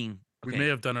 Speaking, we okay, may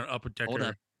have done an upper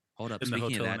decker hold up. in the Speaking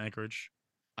hotel of in that, Anchorage.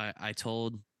 I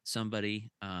told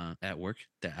somebody at work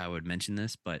that I would mention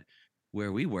this, but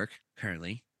where we work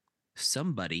currently,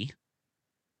 somebody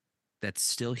that's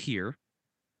still here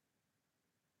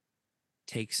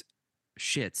takes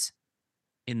shits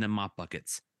in the mop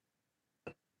buckets.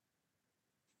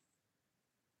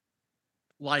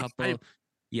 Like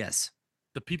Yes.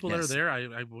 The people Yes. that are there,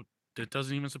 I would. It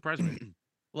doesn't even surprise me.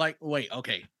 wait,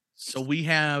 okay. So we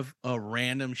have a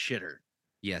random shitter.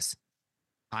 Yes.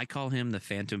 I call him the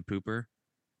phantom pooper,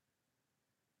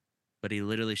 but he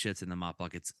literally shits in the mop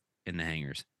buckets in the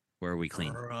hangars where we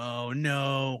clean. Bro,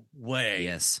 no way.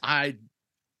 Yes.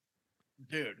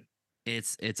 Dude.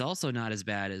 It's also not as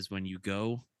bad as when you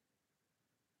go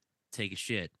take a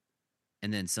shit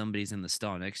and then somebody's in the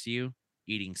stall next to you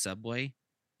eating Subway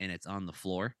and it's on the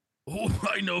floor. Oh,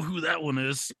 I know who that one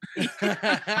is.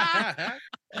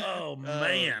 Oh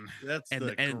man, That's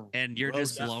And you're gross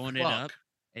just as blowing it fuck. up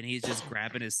and he's just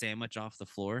grabbing his sandwich off the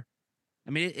floor.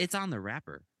 I mean, it's on the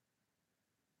wrapper.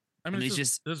 I mean, mean, it's it's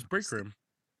just there's break room.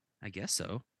 I guess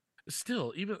so.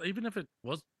 Still, even if it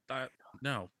was that,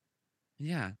 no,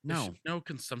 Yeah. there No. should be no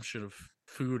consumption of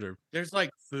food or There's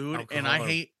like food, and I Alcohol or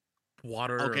hate.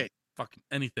 water Okay. or fucking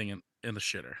anything in the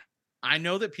shitter. I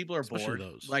know that people are Especially bored.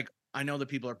 those. Like I know that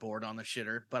people are bored on the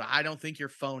shitter, but I don't think your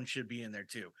phone should be in there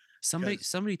too.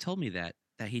 Somebody told me that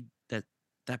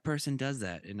person does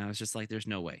that, and I was just like, "There's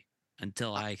no way."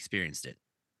 Until I experienced it.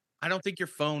 I don't think your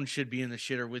phone should be in the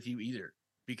shitter with you either,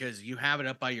 because you have it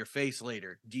up by your face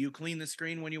later. Do you clean the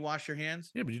screen when you wash your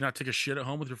hands? Yeah, but you not take a shit at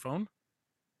home with your phone?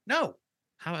 No,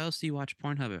 How else do you watch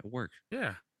Pornhub at work?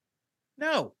 Yeah.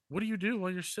 no. What do you do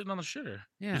while you're sitting on the shitter?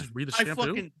 Yeah. You just read the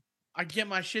shampoo? I get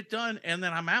my shit done and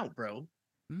then I'm out, bro.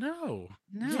 No.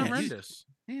 No, It's you- horrendous.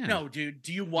 Yeah. No, dude.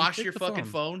 Do you wash take your the fucking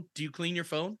phone. phone? Do you clean your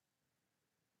phone?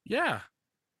 Yeah.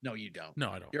 No, you don't.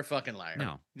 No, I don't. You're a fucking liar.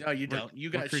 No. No, you We're- don't. You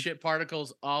we're got cre- shit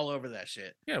particles all over that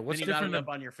shit. Yeah, what's Then you got different it up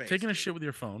than on your face? taking a dude. shit with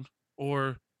your phone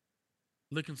or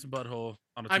licking some butthole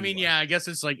on a I mean, TDY? yeah, I guess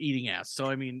it's like eating ass. So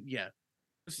I mean, yeah,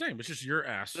 It's the same. It's just your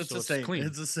ass. it's so the it's same. clean.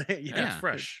 It's the same. Yeah, Yeah, it's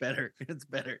fresh. It's better. It's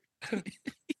better.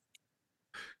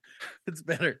 It's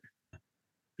better.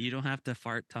 You don't have to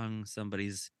fart tongue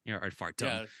somebody's or fart tongue.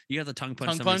 Yeah. You have to tongue punch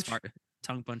Tongue somebody's punch?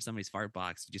 tongue punch somebody's fart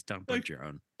box. You just tongue punch your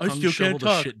own. I Tongue still shovel can't the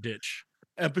talk. shit ditch.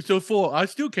 Episode 4. I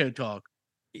still can't talk.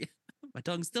 My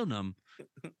tongue's still numb.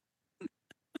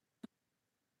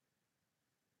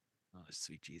 Oh,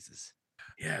 sweet Jesus.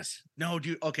 Yes. No,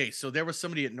 dude. Okay, so there was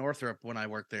somebody at Northrop when I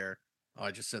worked there. Oh,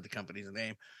 I just said the company's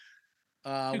name. Who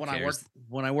cares?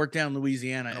 When I worked down in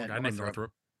Louisiana I know a at guy named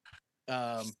Northrop,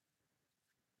 Northrop.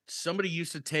 somebody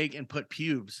used to take and put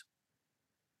pubes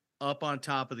up on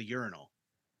top of the urinal.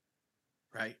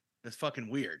 Right? That's fucking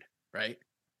weird, right?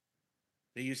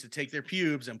 They used to take their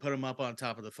pubes and put them up on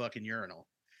top of the fucking urinal.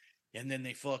 And then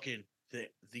they fucking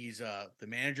the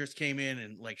managers came in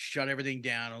and like shut everything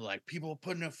down and like people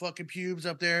putting their fucking pubes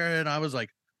up there. And I was like,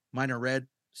 mine are red.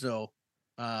 So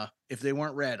if they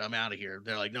weren't red, I'm out of here.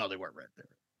 They're like, no, they weren't red.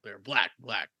 They're black.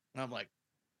 And I'm like,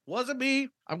 wasn't me.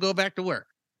 I'm going back to work.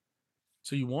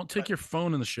 So you won't take your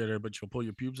phone in the shitter, but you'll pull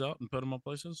your pubes out and put them up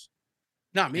places?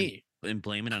 Not me. And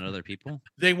blame it on other people.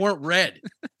 They weren't red.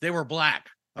 They were black.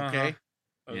 Okay. Uh-huh.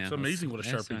 Oh, Yeah, it's that's- amazing what a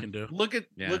that's Sharpie can do. Look at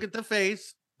the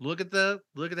face. Look at the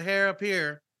hair up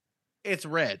here. It's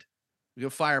red. You go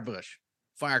fire bush,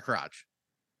 fire crotch.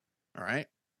 All right.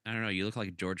 I don't know. You look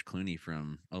like George Clooney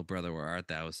from Oh Brother Where Art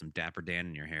Thou with some Dapper Dan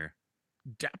in your hair.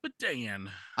 Dapper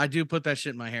Dan. I do put that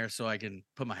shit in my hair so I can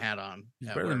put my hat on. He's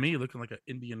at better work. than me, looking like an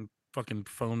Indian fucking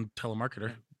phone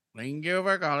telemarketer. Thank you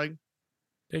for calling.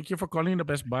 Thank you for calling the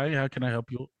Best Buy. How can I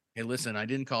help you? Hey, listen, I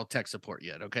didn't call tech support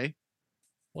yet. Okay.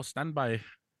 Well, stand by.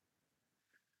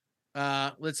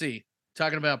 Let's see.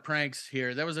 Talking about pranks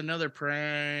here. There was another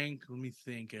prank. Let me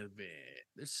think of it.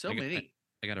 There's so I got- many.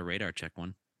 I got a radar check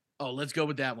one. Oh, let's go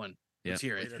with that one. Let's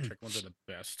hear it. Radar check ones are the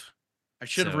best. I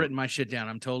should have So- written my shit down.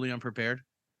 I'm totally unprepared.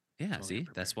 Yeah, Totally see,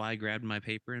 that's unprepared. why I grabbed my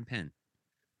paper and pen.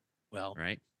 Well,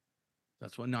 Right?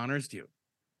 that's what nonners do.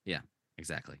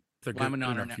 Exactly. They're Well, I'm a good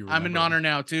nonner enough now. you I'm a remember 'em. nonner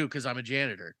now too because I'm a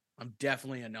janitor. I'm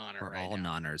definitely a nonner We're right all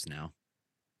now. nonners now.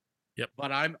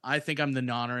 But I think I'm the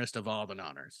nonnerest of all the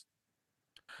nonners.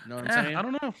 You know what I'm saying? I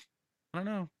don't know. I don't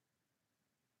know.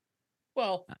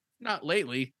 Well, not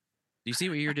lately. Do you see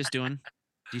what you were just doing?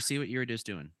 Do you see what you were just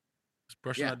doing? Just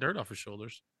brushing Yeah. that dirt off his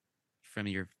shoulders. From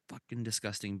your fucking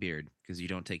disgusting beard because you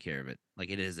don't take care of it. Like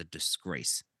it is a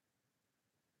disgrace.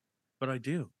 But I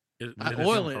do. I It is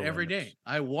oil it every horrendous. day.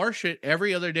 I wash it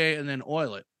every other day and then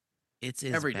oil it. It's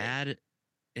as Every day. bad.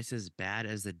 It's as bad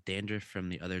as the dandruff from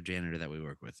the other janitor that we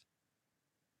work with.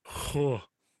 Oh,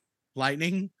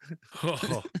 Lightning,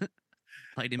 oh.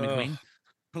 Lightning Ugh. McQueen.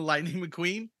 Lightning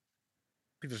McQueen.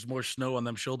 I think there's more snow on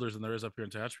them shoulders than there is up here in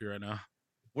Tehachapi right now.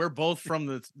 We're both from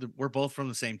we're both from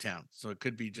the same town, so it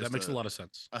could be just That makes a lot of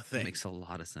sense. a It thing. makes a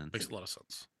lot of sense. Makes a lot of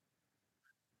sense.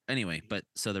 Anyway, but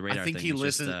so the radar I think thing he was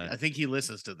listens. just I think he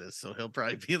listens to this, so he'll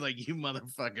probably be like, "You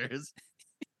motherfuckers."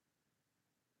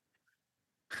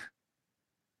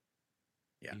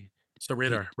 Yeah. So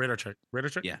radar check. Radar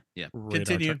check. yeah. Radar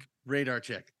Continue. check. Radar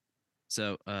check.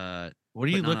 So What are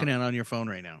Putting you on looking at on your phone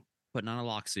right now? putting on a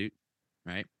lock suit,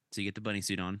 right? So you get the bunny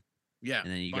suit on, Yeah. and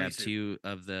then you bunny grab suit. 2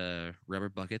 of the rubber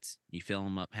buckets. You fill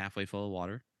them up halfway full of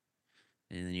water,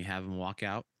 and then you have them walk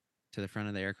out to the front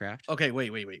of the aircraft. Okay, wait.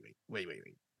 Okay.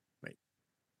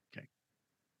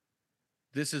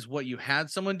 This is what you had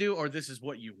someone do, or this is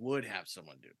what you would have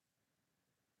someone do.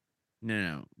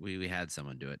 No, we had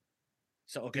someone do it.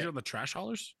 So These okay, are the trash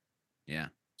haulers. Yeah,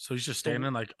 So he's just So-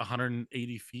 standing like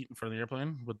 180 feet in front of the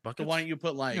airplane with buckets. so why don't you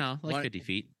put like no, like why- 50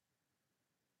 feet.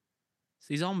 So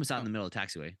he's almost out in Oh. the middle of the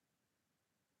taxiway.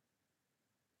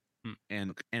 Hmm.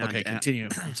 And Okay, on, continue.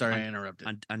 I'm sorry I on-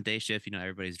 interrupted. on day shift,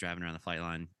 everybody's driving around the flight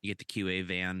line. You get the QA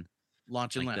van,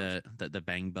 Launch and like lounge. the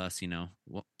bang bus, Yeah.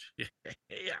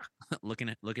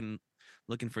 looking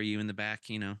for you in the back,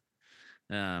 and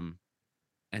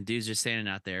dude's just standing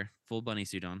out there, full bunny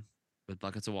suit on, with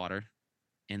buckets of water,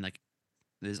 and like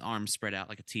his arms spread out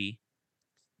like a T.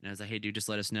 And I was like, "Hey, dude, just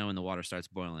let us know when the water starts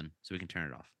boiling so we can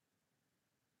turn it off."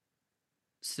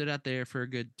 Stood out there for a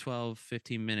good 12,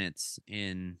 15 minutes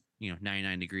in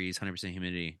 99 degrees, 100%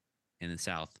 humidity in the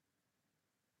south.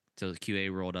 So the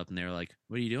QA rolled up and they were like,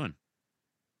 "What are you doing?"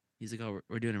 He's like, "Oh,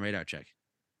 we're doing a radar check."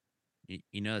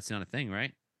 You know that's not a thing,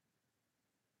 right?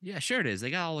 Yeah, sure it is.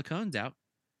 They got all the cones out.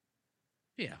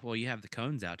 Yeah, well, you have the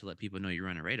cones out to let people know you're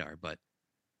running radar, but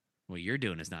what you're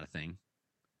doing is not a thing.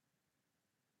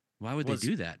 Why would Was- they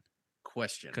do that?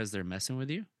 Question. Because they're messing with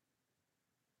you?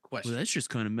 Question. Well, that's just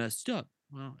kind of messed up.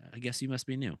 Well, I guess you must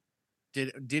be new.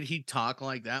 Did he talk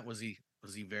like that? Was he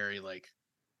very like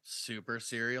super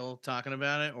serial talking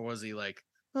about it, or was he like,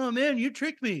 "Oh man, you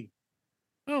tricked me,"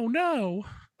 Oh no.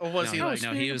 or was No, he no, like, no,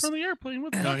 standing he in was- front of the airplane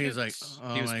with no, he was like, buckets.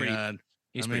 "Oh He was my pretty- god,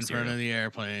 He was I'm pretty in front serial. of the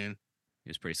airplane, He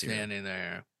was pretty serious. standing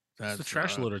there." It's the That's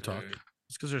trash not loader talk. good."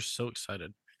 It's because they're so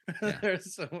excited. Yeah. They're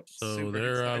so So super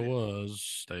there I excited. was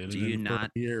standing Do you in front not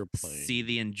of the airplane. see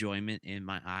the enjoyment in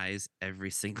my eyes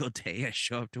every single day I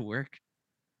show up to work?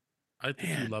 I think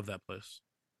you Man. love that place.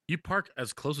 You park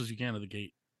as close as you can to the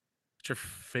gate. It's your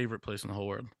favorite place in the whole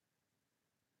world.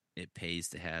 It pays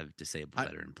to have disabled I-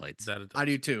 veteran plates. That it I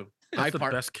do does. too. That's I the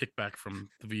park. best kickback from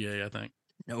the VA, I think.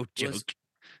 No joke.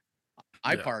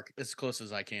 I Yeah. park as close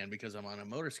as I can because I'm on a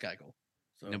motorcycle.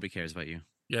 So Nobody cares about you.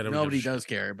 Yeah, nobody does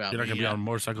care about You're not me. gonna be Yeah. on a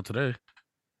motorcycle today.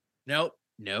 Nope.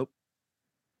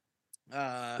 What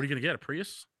are you gonna get? A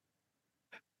Prius?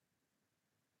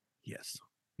 Yes.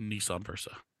 Nissan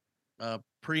Versa.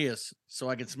 Prius, so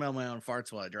I can smell my own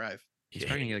farts while I drive. He's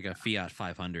probably gonna get like a Fiat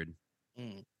 500.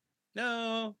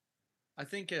 No, I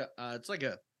think it's like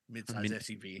a mid-size Min-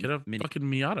 SUV. Get a Mini- fucking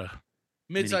Miata.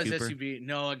 Mid-size Cooper? SUV.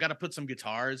 No, I got to put some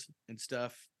guitars and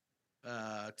stuff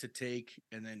to take,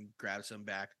 and then grab some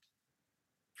back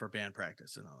for band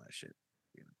practice and all that shit.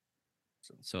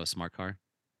 So a smart car.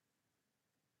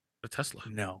 A Tesla.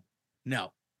 No, none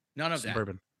of that.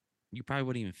 Suburban. You probably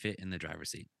wouldn't even fit in the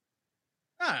driver's seat.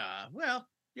 Well,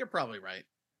 you're probably right.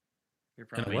 You're In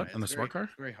probably a what? right. In a It's smart very-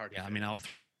 car? Very hard. To Yeah, I fit. mean, I'll.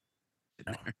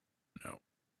 No. No.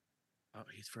 Oh,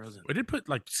 he's frozen. We did put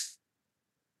like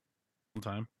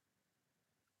time.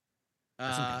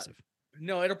 That's impressive.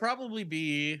 No, it'll probably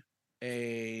be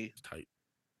a. It's tight.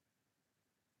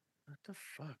 What the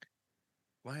fuck?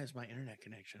 Why is my internet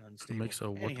connection It unstable? makes a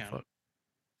what Anyhow, the fuck?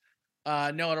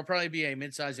 No, it'll probably be a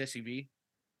mid-size SUV,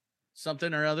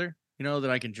 something or other.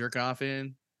 That I can jerk off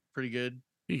in pretty good.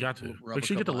 You got to. Rub Make a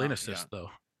sure you get the couple lane out, assist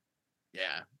though.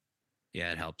 Yeah.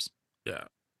 Yeah, it helps. Yeah.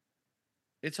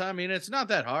 It's not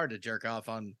that hard to jerk off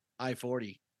on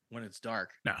I-40 when it's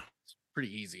dark. No. It's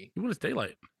pretty easy. Even when it's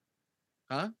daylight.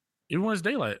 Huh? Even when it's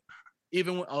daylight.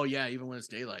 Even when it's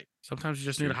daylight. Sometimes you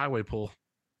just True. need a highway pull.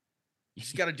 You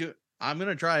just got to do it. I'm going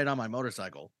to try it on my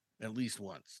motorcycle at least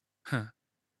once. Huh.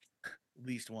 At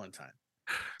least one time.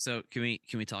 So can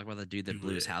we talk about the dude that Do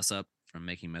blew his it. house up from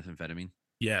making methamphetamine?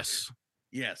 Yes.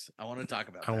 Yes, I want to talk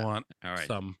about I that. want All right.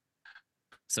 some.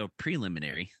 So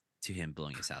preliminary to him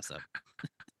blowing his house up.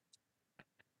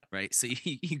 Right. So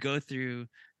you go through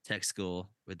tech school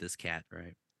with this cat,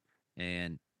 right?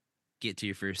 And get to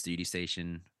your first duty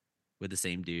station with the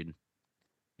same dude.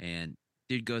 And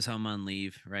dude goes home on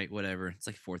leave, right? Whatever. It's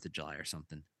like 4th of July or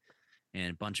something.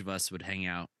 And a bunch of us would hang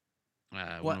out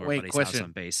one of our buddies' house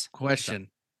on base. Question.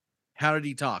 How did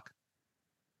he talk?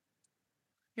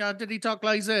 Yeah, did he talk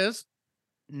like this?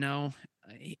 No,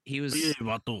 he was. Yeah,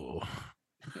 vato.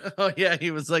 Oh, yeah,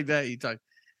 he was like that. He talked.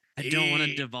 I don't want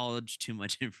to divulge too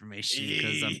much information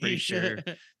because I'm pretty sure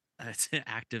it's an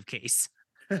active case.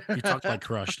 He talked like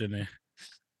Crush, didn't he?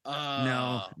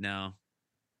 No.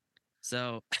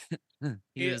 So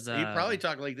he was. He probably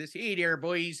talked like this. Hey there,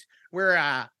 boys. We're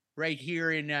right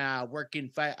here in working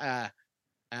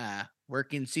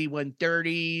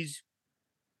C-130s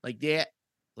like that.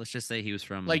 Let's just say he was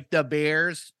from Like the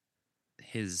Bears.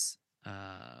 his.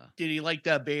 Did he like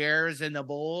the Bears and the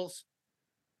Bulls?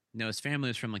 No, his family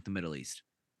was from like the Middle East.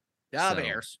 The So-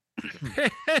 Bears.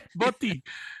 Buddy,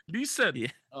 listen. Yeah,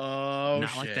 Oh, not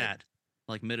shit. like that.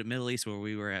 Like Middle East where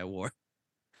we were at war.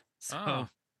 So, Oh.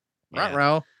 yeah.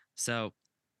 Ruh-roh. So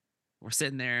we're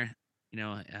sitting there,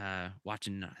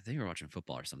 watching. I think we were watching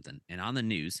football or something, and on the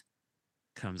news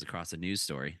comes across a news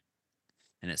story,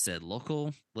 and it said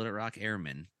local Little Rock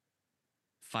airman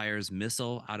fires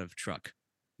missile out of truck,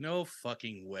 No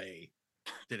fucking way.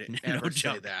 Did it No ever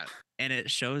say joke. that? and it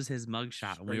shows his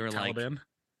mugshot. And Straight Taliban.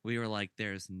 we were like,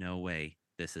 there's no way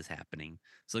this is happening.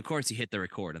 So of course you hit the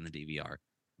record on the DVR,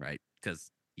 right?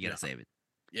 Because you gotta save it.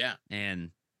 Yeah.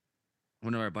 And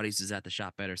one of our buddies was at the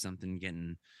shop bet or something,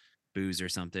 getting booze or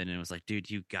something, and it was like, dude,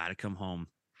 you gotta come home,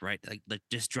 right? Like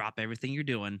just drop everything you're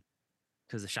doing,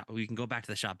 because the shop, we can go back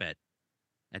to the shop bet.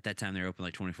 At that time, they're open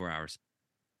like 24 hours.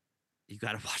 You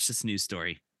gotta watch this news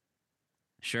story.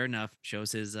 Sure enough,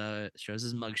 shows his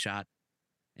mugshot,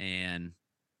 and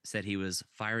said he was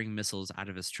firing missiles out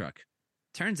of his truck.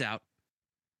 Turns out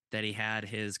that he had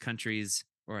his country's,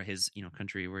 or his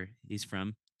country where he's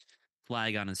from,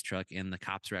 flag on his truck, and the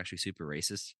cops were actually super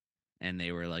racist, and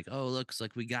they were like, "Oh, looks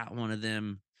like we got one of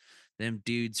them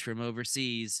dudes from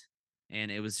overseas," and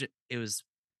it was Those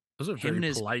are him very and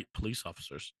his- polite police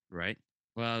officers. right.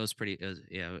 Well, it was pretty.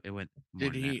 It went. More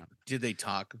than that. Did they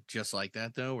talk just like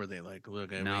that though? Were they like,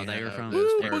 look? No, we they were have from- this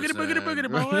Woo, boogity, boogity, boogity,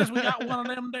 person." boys. We got one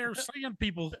of them there sand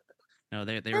people. No,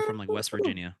 they were from like West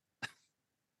Virginia.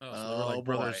 Oh, so they were like Oh,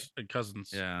 brothers and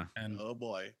cousins. Yeah. And Oh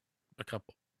boy. a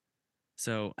couple.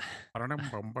 So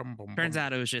turns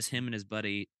out it was just him and his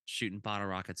buddy shooting bottle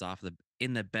rockets off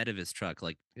in the bed of his truck.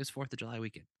 Like it was 4th of July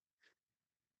weekend,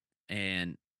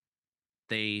 and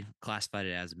they classified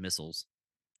it as missiles,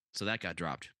 so that got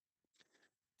dropped.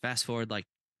 Fast forward like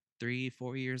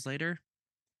 3-4 years later,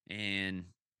 and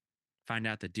find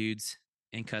out the dude's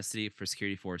in custody for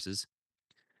security forces,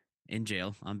 in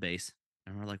jail on base,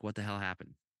 and we're like, what the hell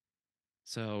happened?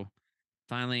 So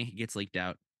finally, it gets leaked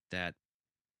out that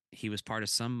he was part of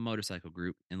some motorcycle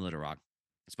group in Little Rock.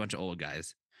 It's a bunch of old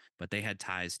guys, but they had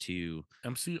ties to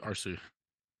MC RC.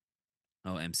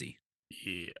 MC,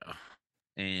 Yeah.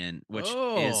 and which is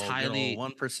good highly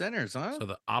old 1%ers, huh? So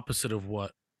the opposite of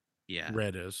what yeah.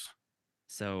 red is.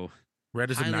 So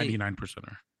Red is a Highly-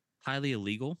 99%er. highly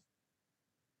illegal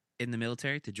in the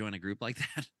military to join a group like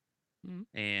that, Mhm.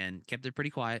 and kept it pretty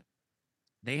quiet.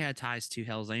 They had ties to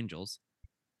Hell's Angels.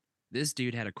 This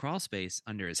dude had a crawl space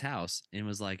under his house and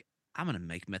was like, I'm gonna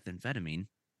make methamphetamine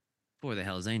for the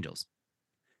Hell's Angels.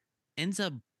 Ends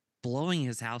up blowing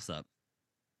his house up.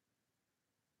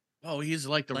 Oh, he's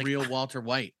like the Like- real Walter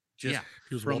White, just Yeah.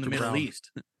 He was from Walter the Middle Brown.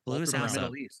 East. Blew his Walter from house the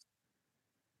up. Middle East.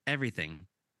 Everything.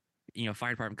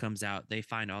 Fire department comes out. They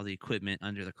find all the equipment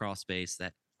under the crawl space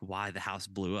that why the house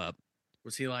blew up.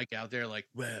 Was he like out there like,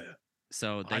 well,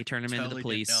 So they I turn him into the totally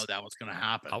police. didn't know that was gonna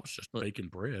happen. I was just Look. baking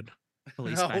bread.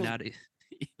 Police No. find out. I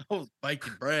was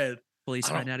baking bread. Police I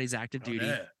find don't- out he's active duty.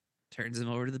 Yeah. Turns him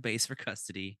over to the base for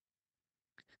custody.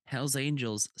 Hell's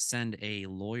Angels send a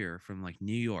lawyer from like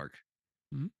New York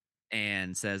Mhm.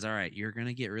 and says, all right, you're going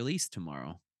to get released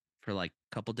tomorrow for like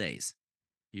a couple days.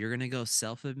 You're going to go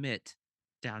self-admit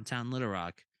downtown Little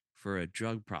Rock for a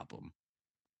drug problem.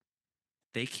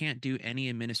 They can't do any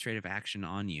administrative action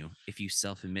on you if you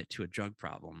self-admit to a drug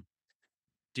problem.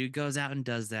 Dude goes out and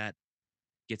does that,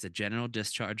 gets a general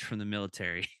discharge from the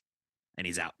military, and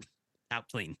he's out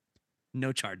clean.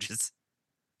 No charges.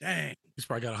 Dang. He's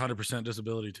probably got 100%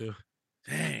 disability too.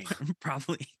 Dang.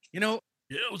 Probably. You know,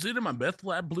 Yeah, was it in my meth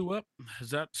lab blew up? Is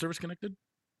that service connected?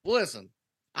 listen,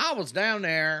 I was down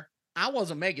there. I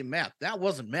wasn't making meth. That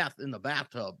wasn't meth in the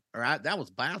bathtub. All right. That was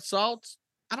bath salts.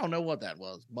 I don't know what that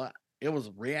was, but it was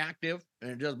reactive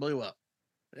and it just blew up.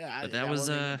 Yeah. But that was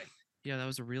wasn't even me. yeah, that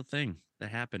was a real thing that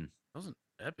happened. That was an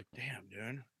epic. Damn,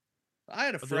 dude. I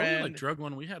had a But the only friend. like drug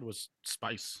one we had was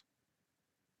spice.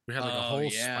 We had like a whole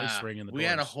spice ring in the We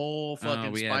had a doors. whole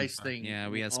fucking we had- spice thing. yeah,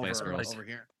 we had Spice over, Girls. over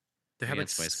here. They had We like had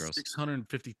Spice Girls.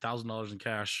 $650,000 in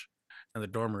cash in the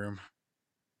dorm room.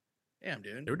 Damn,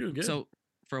 dude. They were doing good. So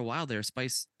for a while there,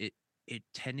 Spice it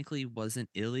technically wasn't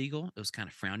illegal. It was kind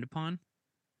of frowned upon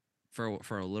for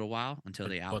a little while until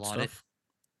Like they butt outlawed it. stuff.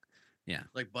 Yeah.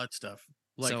 Like butt stuff.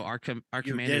 Like, So our you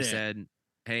commander did it. said,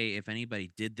 "Hey, if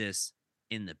anybody did this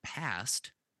in the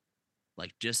past,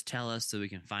 like just tell us so we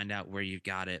can find out where you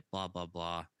got it, blah blah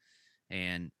blah."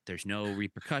 And there's no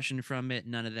repercussion from it,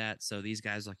 none of that. So these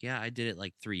guys like, "Yeah, I did it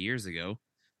like 3 years ago.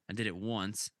 I did it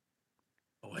once."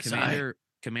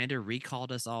 Commander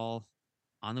recalled us all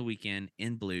on the weekend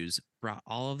in blues, brought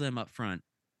all of them up front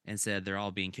and said they're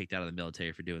all being kicked out of the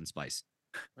military for doing spice.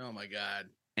 Oh my God.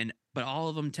 But all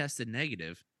of them tested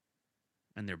negative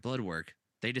and their blood work.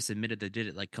 They just admitted they did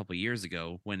it like a couple years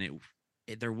ago when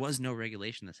there was no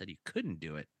regulation that said you couldn't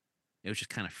do it. It was just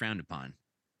kind of frowned upon.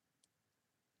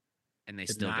 And they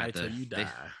still Deny got till you die.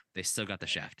 they still got the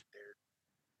shaft.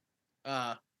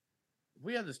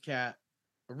 We had this cat,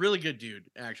 a really good dude,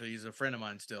 actually. He's a friend of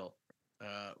mine still.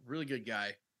 Really good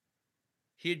guy.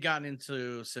 He had gotten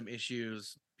into some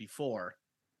issues before,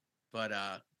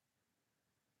 but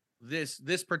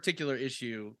this particular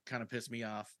issue kind of pissed me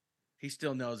off. He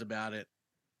still knows about it.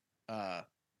 But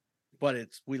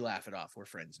we laugh it off. We're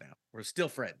friends now. We're still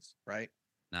friends, right?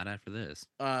 Not after this.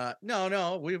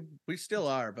 No, we still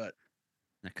are, but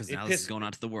Because It now this is pissed- going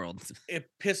out to the world. it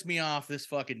pissed me off this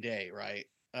fucking day, right?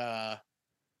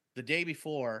 The day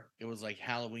before, it was like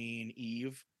Halloween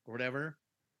Eve or whatever.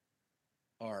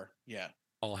 Or yeah.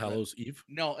 All Hallows Eve.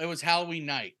 No, it was Halloween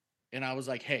night. And I was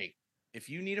like, hey, if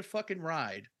you need a fucking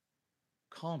ride,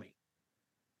 call me.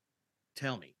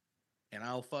 Tell me. And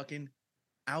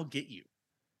I'll get you.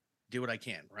 Do what I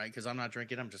can, right? Because I'm not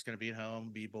drinking. I'm just gonna be at home,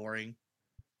 be boring.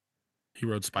 He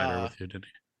rode Spider with you, didn't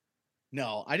he?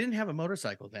 No, I didn't have a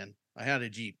motorcycle then. I had a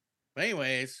Jeep. But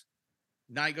anyways,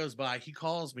 night goes by. He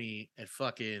calls me at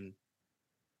fucking,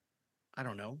 I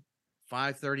don't know,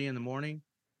 5:30 in the morning.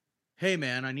 Hey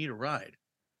man, I need a ride.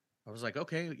 I was like,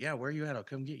 okay, yeah, where you at? I'll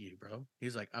come get you, bro.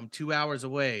 He's like, I'm 2 hours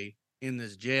away in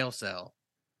this jail cell.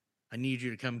 I need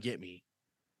you to come get me.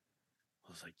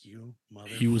 I was like, you motherfucker.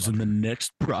 He was in the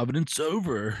next Providence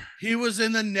over. He was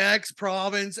in the next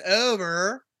province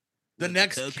over. The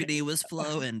next coconut was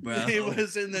flowing, bro. He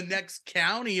was in the next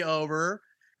county over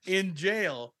in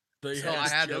jail. They So I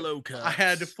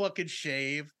had to fucking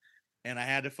shave and I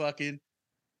had to fucking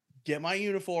get my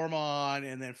uniform on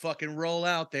and then fucking roll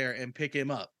out there and pick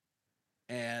him up.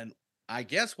 And I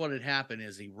guess what had happened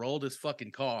is he rolled his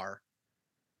fucking car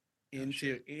in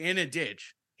a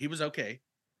ditch. He was okay,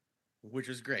 which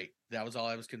was great. That was all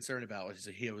I was concerned about. Was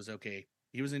he was okay.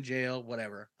 He was in jail,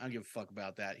 whatever. I don't give a fuck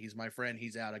about that. He's my friend.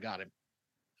 He's out. I got him.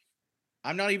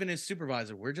 I'm not even his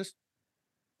supervisor. We're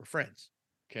friends.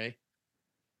 Okay.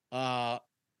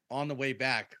 On the way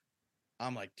back,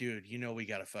 I'm like, dude, we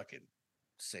gotta fucking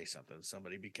say something to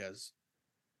somebody, because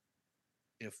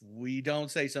if we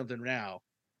don't say something now,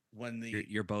 when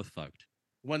You're both fucked.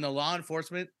 when the law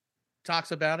enforcement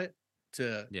talks about it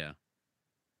Yeah.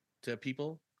 to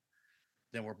people,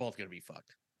 then we're both gonna be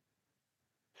fucked.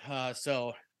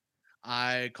 So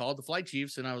I called the flight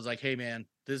chiefs and I was like, hey man,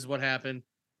 this is what happened.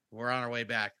 We're on our way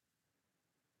back.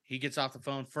 He gets off the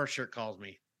phone. First shirt calls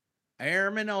me.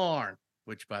 Airman Arn,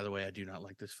 which by the way, I do not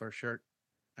like this first shirt.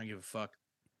 I don't give a fuck.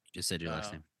 You just said your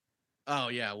last name. Oh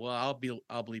yeah, well I'll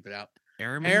bleep it out.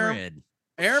 Airman Red.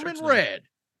 Airman Shirt's Red.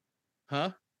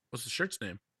 Huh? What's the shirt's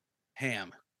name?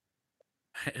 Ham.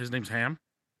 His name's Ham.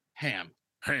 Ham.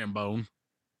 Hambone.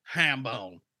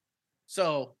 Hambone.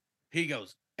 So he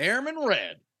goes, Airman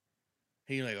Red.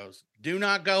 He goes, do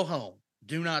not go home.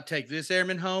 Do not take this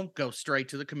airman home. Go straight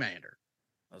to the commander.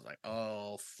 I was like,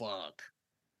 oh fuck.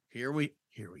 Here we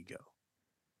go.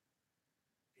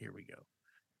 Here we go.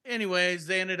 Anyways,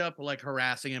 they ended up like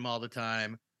harassing him all the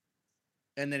time.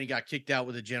 and then he got kicked out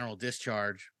with a general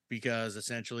discharge because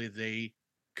essentially they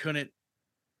couldn't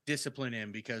discipline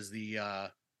him because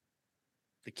the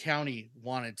county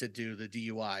wanted to do the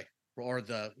DUI or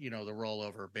the the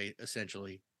rollover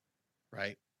essentially,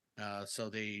 right? So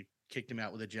they kicked him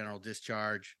out with a general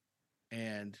discharge,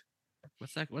 and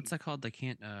What's that? What's that called? They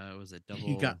can't. Was it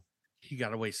he double?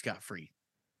 got away scot free.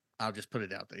 I'll just put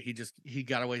it out there. He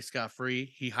got away scot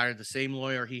free. He hired the same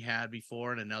lawyer he had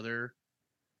before in another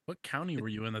What county were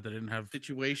you in that they didn't have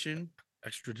situation.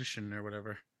 extradition or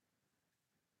whatever?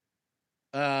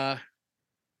 I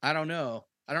don't know.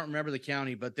 I don't remember the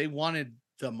county, but they wanted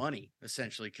the money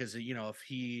essentially because if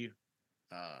he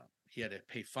had to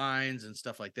pay fines and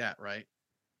stuff like that, right?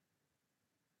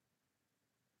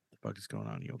 The fuck is going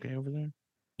on? You okay over there?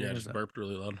 Yeah, I What was just that? burped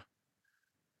really loud.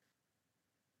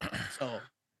 So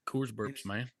Coors burps, It's-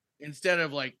 man. instead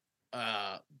of like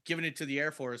giving it to the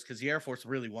Air Force, because the Air Force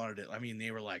really wanted it. I mean,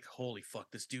 they were like, "Holy fuck,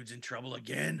 this dude's in trouble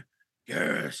again."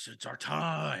 Yes, it's our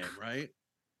time, right?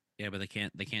 Yeah, but they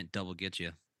can't. They can't double get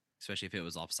you, especially if it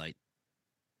was offsite.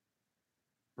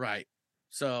 Right.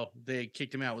 So they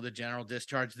kicked him out with a general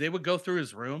discharge. They would go through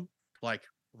his room, like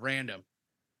random,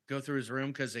 go through his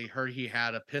room because they heard he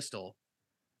had a pistol.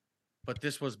 But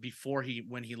this was before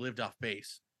when he lived off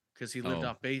base, because he lived Oh.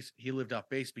 off base. He lived off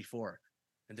base before,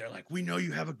 and they're like, "We know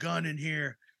you have a gun in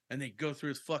here," and they go through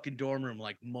his fucking dorm room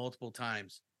like multiple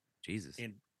times Jesus.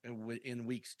 in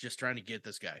weeks just trying to get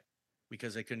this guy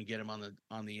because they couldn't get him on the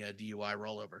DUI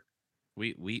rollover.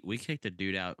 We kicked a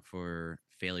dude out for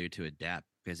failure to adapt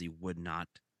because he would not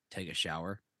take a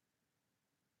shower.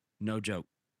 No joke.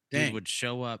 Dang. Dude would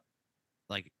show up,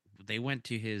 like they went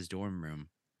to his dorm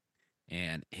room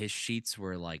and his sheets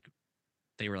were like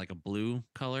they were like a blue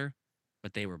color,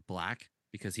 but they were black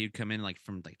because he'd come in like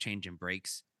from like changing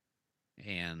brakes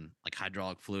and like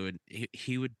hydraulic fluid.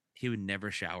 He would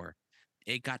never shower.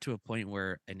 It got to a point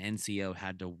where an NCO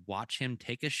had to watch him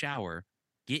take a shower,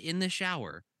 get in the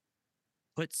shower,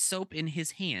 put soap in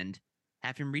his hand,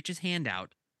 have him reach his hand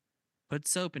out, put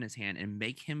soap in his hand, and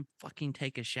make him fucking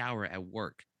take a shower at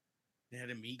work. They had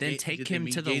a meat Then ga- take did they him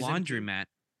meat to the gaze him too? laundromat,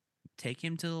 take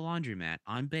him to the laundromat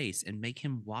on base, and make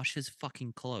him wash his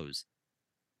fucking clothes.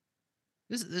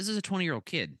 This is a 20-year-old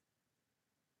kid.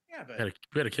 Yeah, We but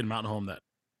had a kid in Mountain Home that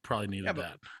probably needed Yeah, but-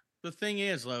 that. the thing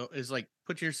is, though, is like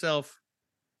take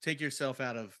yourself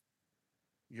out of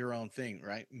your own thing,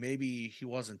 right? Maybe he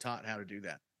wasn't taught how to do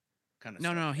that kind of No,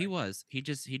 stuff. no, he right? was. He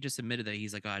just admitted that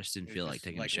he's like, oh, I just didn't He was feel like just,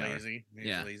 taking a shower. lazy. He was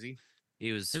Yeah. lazy.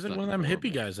 He was. He's like one of fucking them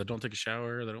hippie horrible. guys that don't take a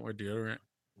shower, they don't wear deodorant.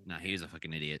 No, he was a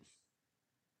fucking idiot.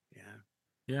 Yeah.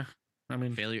 Yeah, I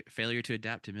mean, Failure to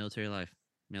adapt to military life.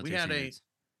 Military had standards.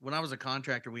 when I was a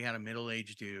contractor, we had a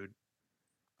middle-aged dude.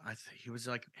 He was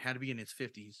like had to be in his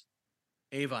 50s,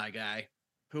 Avi guy,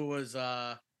 who was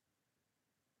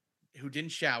who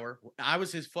didn't shower. I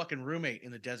was his fucking roommate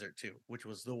in the desert too, which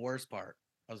was the worst part.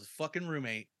 I was his fucking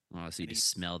roommate. Oh, so you and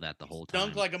just he smell that the whole time.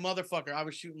 Stunk like a motherfucker. I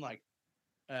was shooting like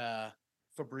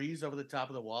Febreze over the top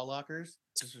of the wall lockers,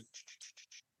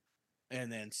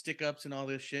 and then stick ups and all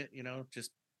this shit.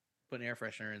 Just putting air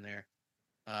freshener in there.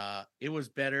 It was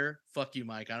better. Fuck you,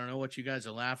 Mike. I don't know what you guys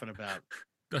are laughing about.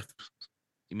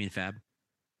 You mean Fab?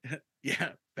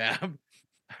 Yeah, Fab.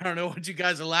 I don't know what you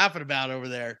guys are laughing about over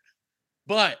there,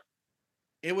 but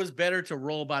it was better to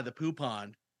roll by the poo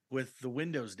pond with the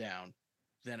windows down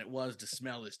than it was to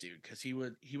smell this dude, because he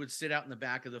would sit out in the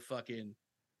back of the fucking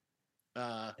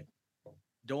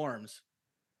dorms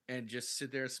and just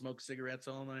sit there and smoke cigarettes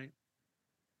all night,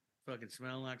 fucking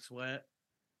smelling like sweat.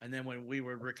 And then when we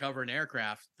were recovering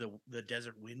aircraft, the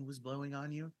desert wind was blowing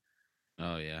on you.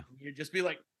 Oh yeah. You'd just be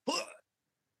like,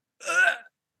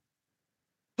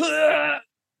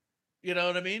 you know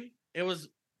what I mean? It was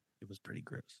pretty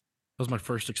gross. that was my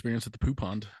first experience at the poo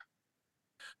pond.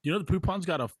 You know, the poo pond's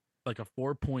got a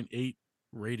 4.8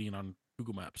 rating on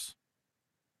Google Maps.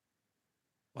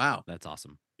 Wow. That's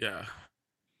awesome. Yeah,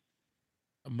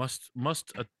 a must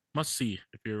see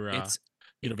if you're It's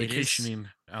it is- vacationing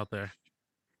out there.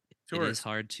 It is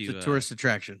hard to. It's a tourist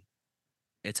attraction.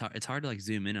 It's hard to like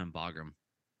zoom in on Bagram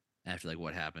after like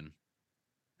what happened.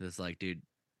 It's like, dude,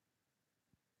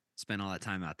 spent all that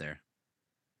time out there,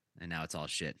 and now it's all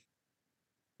shit.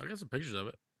 I got some pictures of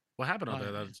it. What happened out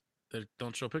Oh, there? yeah. That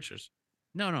don't show pictures.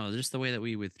 No, just the way that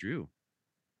we withdrew.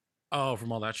 Oh,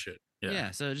 from all that shit.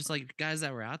 Yeah. So just like guys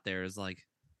that were out there is like,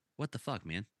 what the fuck,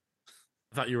 man?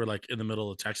 I thought you were like in the middle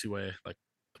of the taxiway, like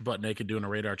butt naked doing a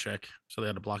radar check, so they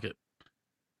had to block it.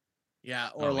 Yeah,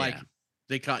 or Oh, like yeah.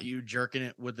 they caught you jerking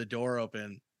it with the door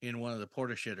open in one of the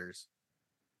porta shitters.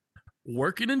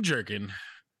 Working and jerking.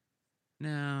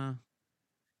 No,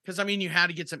 Because I mean, you had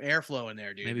to get some airflow in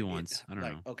there, dude. Maybe once. I don't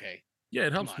like, know. okay. Yeah,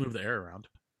 it Come helps on. move the air around.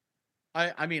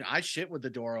 I mean, I shit with the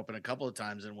door open a couple of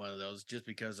times in one of those just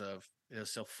because of it was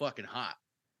so fucking hot.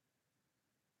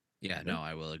 Yeah, no,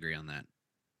 I will agree on that.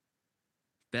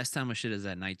 Best time of shit is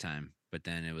at nighttime, but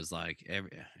then it was like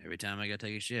every time I gotta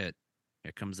take a shit,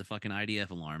 here comes the fucking IDF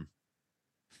alarm.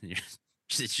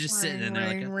 it's just sitting in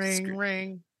there like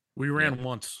ring. We ran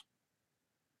once.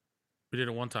 We did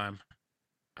it one time.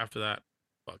 After that,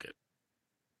 fuck it.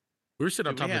 We were sitting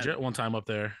on Dude, top of the jet one time up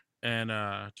there and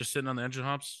just sitting on the engine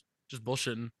humps, just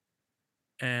bullshitting.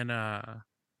 And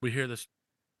we hear this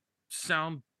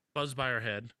sound buzz by our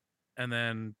head. And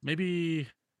then maybe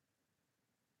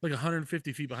like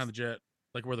 150 feet behind the jet,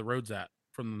 like where the road's at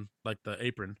from like the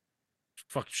apron,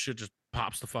 fuck shit just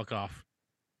pops the fuck off.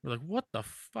 We're like, what the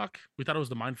fuck? We thought it was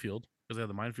the minefield because they had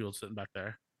the minefield sitting back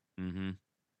there. Mm-hmm.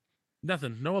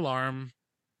 Nothing, no alarm,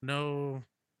 no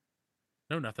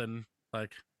nothing.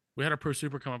 Like we had a pro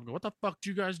super come up and go, what the fuck did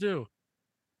you guys do?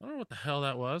 I don't know what the hell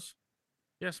that was.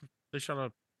 Yes, they shot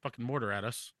a fucking mortar at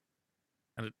us.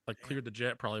 And it like cleared the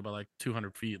jet probably by like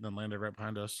 200 feet and then landed right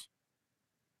behind us.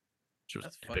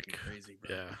 That's fucking crazy,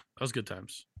 bro. Yeah, that was good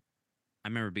times. I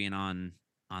remember being on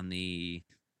the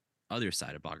other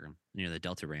side of Bagram near the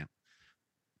Delta ramp.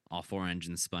 All 4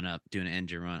 engines spun up, doing an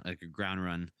engine run, like a ground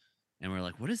run, and we're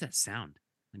like, "What is that sound?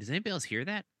 Like, does anybody else hear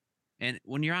that?" And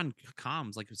when you're on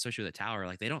comms, like especially with the tower,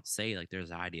 like they don't say like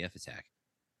there's an IDF attack.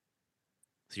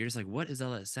 So you're just like, "What is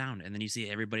all that sound?" And then you see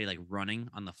everybody like running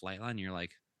on the flight line. And you're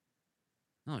like,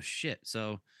 "Oh shit!"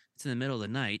 So it's in the middle of the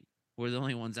night. We're the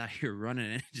only ones out here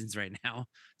running engines right now.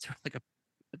 So we're like a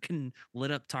fucking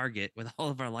lit up target with all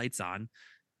of our lights on.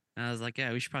 And I was like,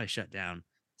 "Yeah, we should probably shut down."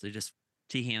 So you just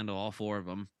T-handle all 4 of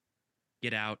them,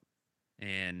 get out,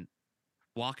 and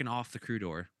walking off the crew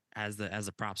door as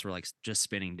the props were like just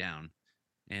spinning down.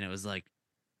 And it was like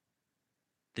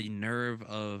the nerve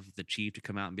of the chief to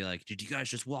come out and be like, "Did you guys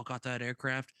just walk out that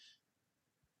aircraft?"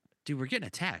 Dude, we're getting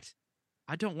attacked.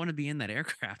 I don't want to be in that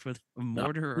aircraft with a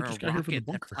mortar we or a just got here from the rocket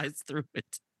that bunker. flies through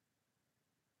it.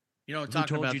 You know, Who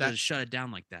talking told about you that. to shut it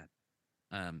down like that?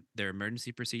 They're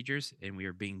emergency procedures, and we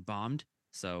are being bombed.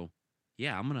 So,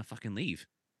 yeah, I'm gonna fucking leave.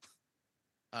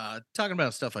 Talking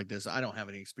about stuff like this, I don't have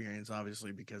any experience,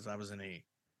 obviously, because I was in a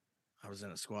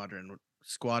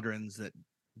squadrons that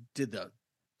did the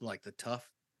tough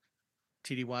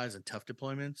TDYs and tough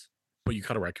deployments. But you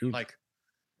caught a raccoon.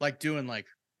 Like doing like.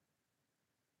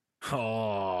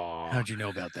 Oh, How'd you know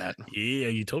about that? Yeah,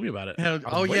 you told me about it.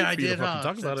 Oh yeah, I did.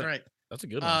 Talk about That's it. right. That's a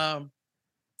good one.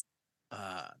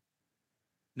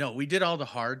 No, we did all the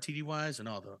hard TDYs and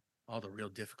all the real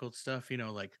difficult stuff. You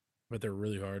know, like. But they're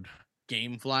really hard.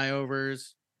 Game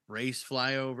flyovers, race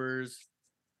flyovers,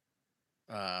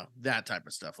 that type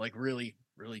of stuff. Like really,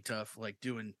 really tough. Like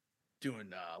doing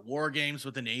war games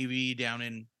with the Navy down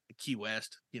in Key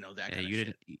West. You know that kind of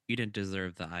shit. You didn't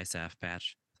deserve the ISAF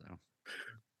patch.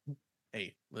 So,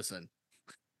 hey, listen,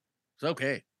 it's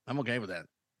okay. I'm okay with that.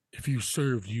 If you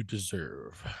serve, you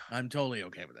deserve. I'm totally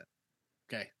okay with it.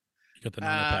 Okay. You got the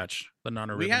Nana patch, the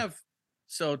Nana ribbon. We have.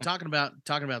 So talking about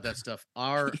that stuff,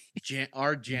 our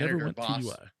janitor boss.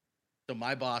 TUI. So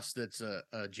my boss, that's a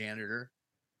janitor,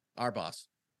 our boss,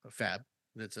 a Fab,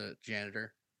 that's a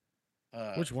janitor.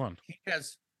 Which one? He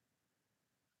has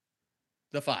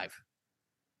the 5.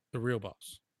 The real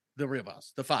boss. The real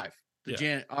boss. The 5.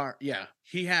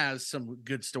 He has some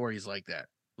good stories like that.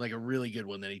 Like a really good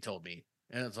one that he told me.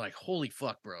 And it's like, holy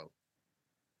fuck, bro.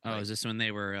 Oh, is this when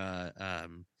they were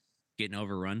getting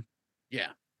overrun?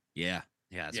 Yeah. Yeah.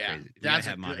 Yeah, it's crazy. That's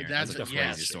a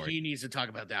crazy story. He needs to talk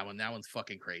about that one. That one's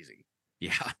fucking crazy.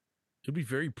 Yeah. It'd be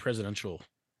very presidential.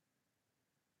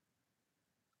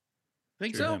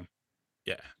 Think so? Him.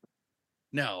 Yeah.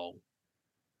 No,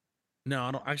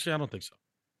 I don't. Actually, I don't think so.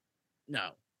 No.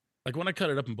 Like when I cut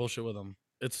it up and bullshit with him,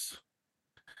 it's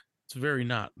very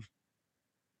not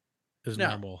his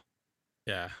normal.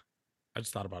 Yeah. I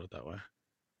just thought about it that way.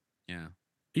 Yeah.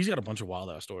 He's got a bunch of wild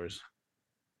ass stories.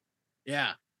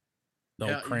 Yeah.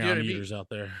 No crayon eaters out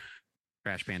there.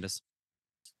 Crash pandas.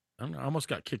 I almost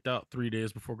got kicked out 3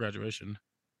 days before graduation.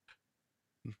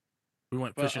 We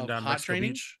went fishing down Mexico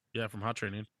Beach. Yeah, from hot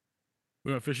training.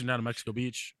 We went fishing down to Mexico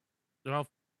Beach. They're all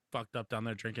fucked up down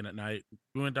there drinking at night.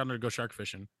 We went down there to go shark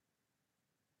fishing.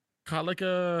 Caught like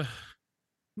a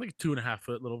 2.5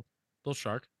 foot little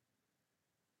shark.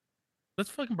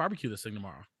 Let's fucking barbecue this thing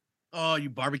tomorrow. Oh,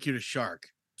 you barbecued a shark.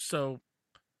 So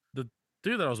the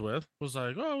dude that I was with was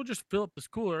like, "Oh, we'll just fill up this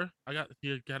cooler."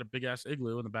 He had a big ass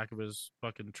igloo in the back of his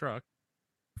fucking truck.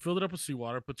 Filled it up with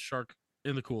seawater, put the shark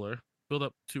in the cooler, filled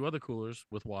up 2 other coolers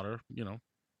with water,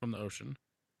 from the ocean.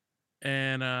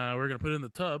 and we're gonna put it in the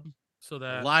tub so A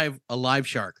that live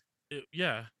shark.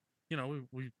 yeah,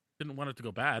 we didn't want it to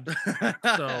go bad,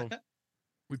 so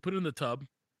we put it in the tub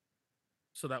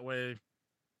so that way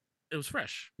it was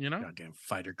fresh. Goddamn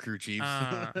fighter crew chiefs.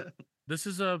 This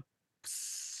is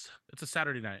it's a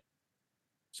Saturday night,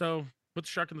 so put the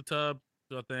shark in the tub,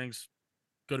 do all things,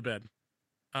 go to bed.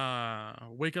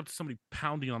 Wake up to somebody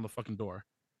pounding on the fucking door.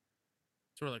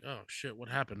 So we're like, oh shit, what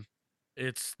happened?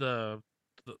 It's the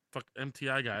fuck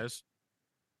MTI guys.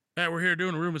 Hey, we're here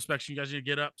doing a room inspection. You guys need to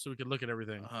get up so we can look at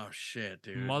everything. Oh shit,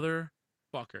 dude.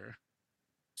 Motherfucker.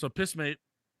 So Pissmate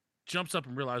jumps up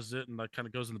and realizes it and like kind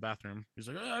of goes in the bathroom. He's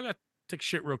like, oh, I gotta take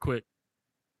shit real quick.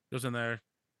 Goes in there,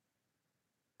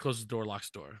 closes the door, locks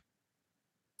the door.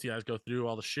 TIs go through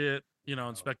all the shit,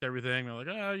 inspect everything. They're like,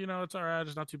 oh, it's all right.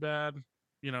 It's not too bad.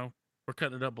 We're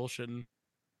cutting it up, bullshitting.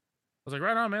 I was like,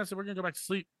 right on, man. So we're gonna go back to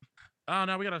sleep. Oh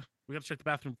no, we gotta check the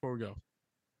bathroom before we go.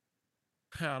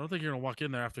 I don't think you're gonna walk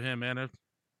in there after him, man. It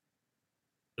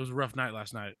was a rough night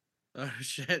last night. Oh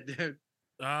shit, dude.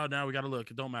 Oh, now we gotta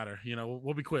look. It don't matter.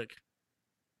 We'll be quick.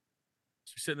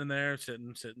 So we're sitting in there,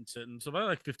 sitting. So about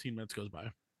like 15 minutes goes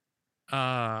by.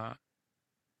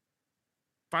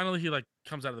 Finally he like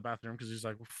comes out of the bathroom because he's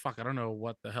like, well, fuck, I don't know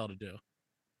what the hell to do.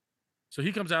 So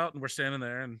he comes out and we're standing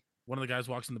there, and one of the guys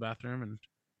walks in the bathroom, and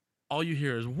all you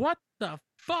hear is, what the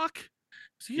fuck?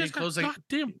 So you guys got a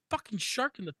goddamn fucking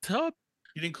shark in the tub?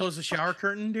 You didn't close the shower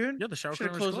curtain, dude? Yeah, the shower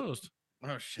curtain was closed.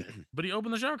 Oh shit! But he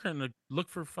opened the shower curtain to look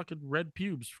for fucking red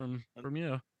pubes from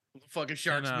you. The fucking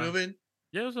shark's moving.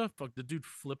 Yeah, it was fuck. The dude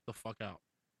flipped the fuck out.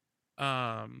 Do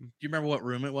you remember what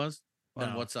room it was? No.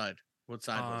 On what side? What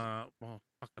side was it? Well,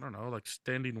 fuck, I don't know. Like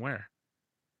standing where?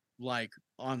 Like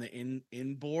on the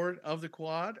inboard of the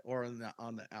quad or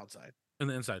on the outside? In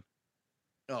the inside.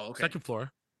 Oh, okay. Second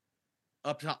floor.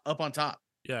 Up on top.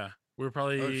 Yeah, we were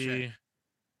probably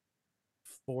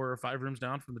 4 or 5 rooms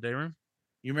down from the day room.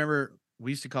 You remember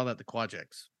we used to call that the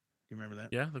Quadjex. You remember that?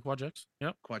 Yeah, the Quadjex.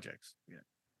 Yep. Quadjex. Yeah.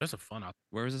 That's a fun out.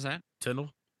 Where was this at? Tyndall.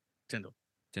 There's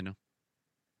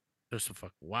some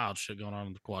fucking wild shit going on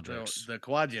in the Quadjex. So the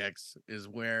Quadjex is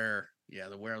where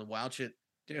the wild shit,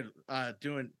 dude.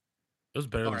 Doing. It was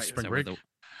better than spring break.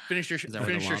 Finish your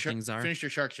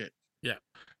shark shit. Yeah.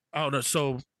 Oh no.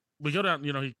 So we go down.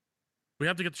 We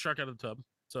have to get the shark out of the tub.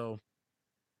 So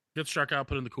get the shark out,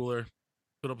 put it in the cooler,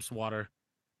 put up with some water,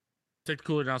 take the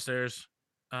cooler downstairs.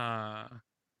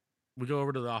 We go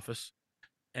over to the office,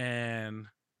 and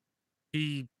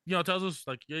he, tells us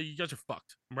like, yeah, you guys are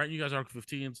fucked. I'm writing you guys Article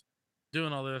 15s,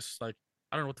 doing all this. Like,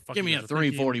 I don't know what the fuck. Give me a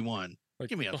 341. Like,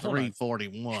 give me a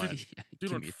 341.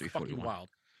 Dude, went fucking wild.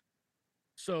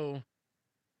 So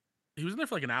he was in there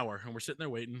for like an hour, and we're sitting there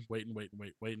waiting,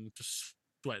 just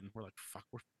sweating. We're like, fuck,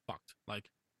 we're fucked. Like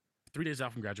 3 days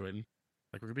out from graduating.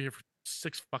 Like, we're gonna be here for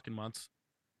 6 fucking months.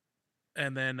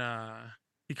 And then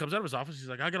he comes out of his office. He's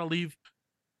like, I gotta leave.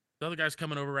 The other guy's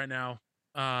coming over right now.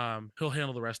 He'll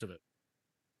handle the rest of it.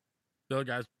 The other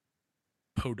guy's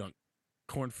podunk,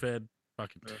 corn-fed,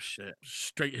 fucking shit,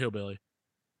 straight hillbilly.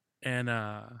 And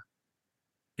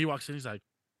he walks in. He's like,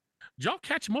 did y'all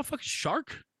catch a motherfucking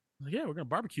shark? I'm like, yeah, we're gonna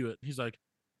barbecue it. He's like,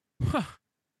 huh.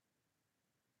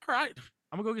 All right,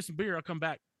 I'm gonna go get some beer. I'll come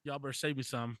back. Y'all better save me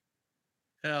some.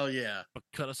 Hell yeah. But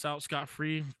cut us out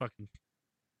scot-free. Fucking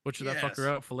butcher that fucker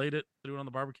up, filleted it, threw it on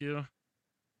the barbecue.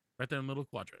 Right there in the middle of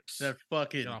Quadrex. That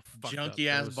fucking junky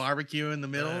ass barbecue in the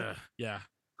middle. Yeah.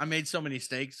 I made so many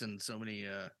steaks and so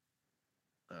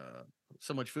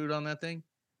much food on that thing.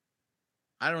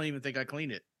 I don't even think I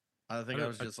cleaned it. I think I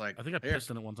was just like, I think I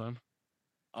pissed in it one time.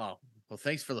 Oh, well,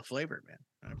 thanks for the flavor, man.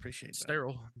 I appreciate that.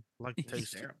 Sterile. I like the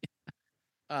taste.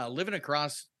 Living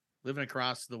across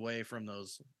the way from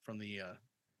the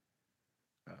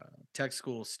tech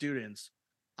school students,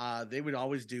 they would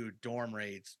always do dorm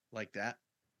raids like that.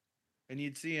 And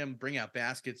you'd see them bring out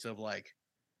baskets of like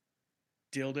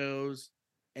dildos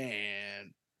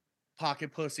and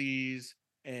pocket pussies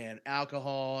and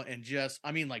alcohol and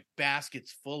like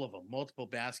baskets full of them, multiple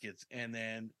baskets. And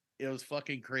then it was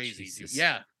fucking crazy.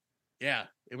 Yeah.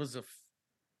 It was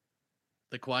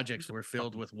the Quadjex were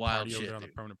filled with wild shit on the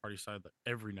permanent party side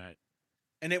every night.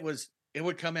 And it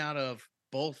would come out of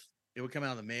both. It would come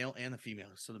out of the male and the female.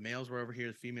 So the males were over here,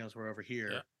 the females were over here.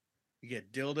 Yeah. You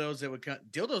get dildos that would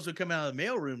come out of the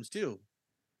male rooms too.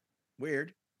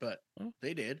 Weird, but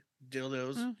they did.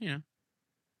 Dildos. Yeah.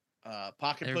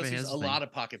 Pocket pussies. A lot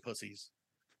of pocket pussies.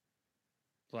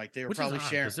 Like they were probably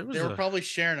sharing. They were probably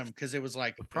sharing them because it was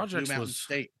like Projects Blue Mountain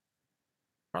State.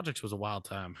 Projects was a wild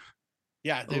time.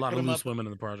 Yeah, a lot of loose women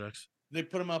in the projects. They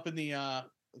put them up in the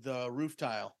the roof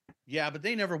tile. Yeah, but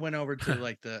they never went over to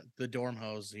like the dorm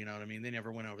hose. You know what I mean? They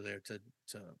never went over there to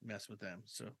mess with them.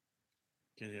 So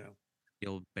you know, The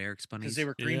old barracks because bunnies. they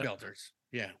were green Yeah. belters.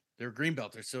 Yeah, they were green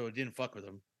belters, so it didn't fuck with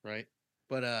them, right?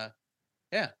 But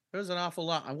yeah, there was an awful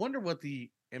lot. I wonder what the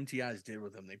MTIs did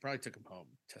with them. They probably took them home,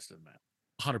 tested them out.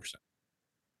 100%.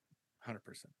 100%.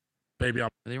 Baby, I'm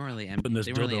They weren't really putting this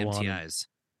they weren't really dildo on and MTIs.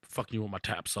 fucking you with my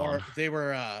taps Or on. they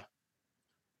were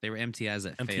They were MTIs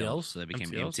that failed, MTLs? so they became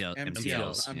MTLs?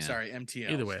 MTLs. I'm yeah. sorry,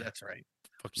 MTLs. Either way. That's right.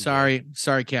 Fucking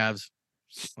Sorry, Cavs.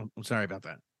 I'm sorry about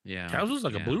that. Yeah. Cavs was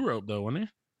like a yeah. blue rope though, wasn't he?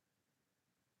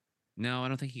 No, I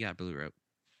don't think he got blue rope.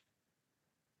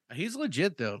 He's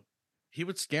legit though. He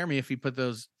would scare me if he put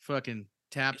those fucking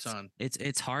taps on.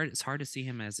 It's hard to see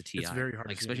him as a TI. very hard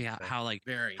to like see him especially as a TI. how like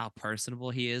Very. how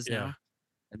personable he is Yeah. now.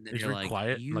 And then He's you're very like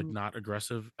quiet, you like not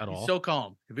aggressive at He's all. so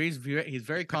calm. He's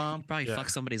very calm. probably Yeah. fuck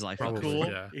somebody's life Probably, up. Cool.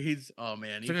 yeah. He's oh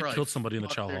man. He's He like I probably killed somebody in the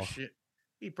fucked chow their hall. shit.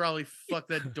 He probably fucked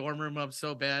that dorm room up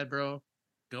so bad, bro.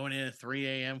 Going in at 3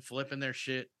 a.m., flipping their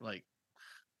shit. Like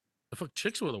The fuck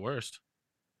chicks were the worst.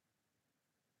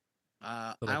 the The,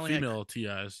 I like only female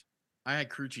TIs. I had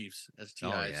crew chiefs as TIs.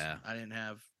 Oh, yeah. I didn't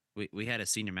have We had a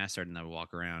senior master sergeant that would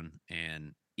walk around,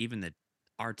 and even the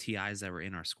RTIs that were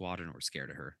in our squadron were scared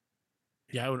of her.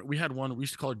 Yeah, we had one. We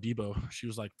used to call her Debo. She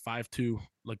was like 5'2",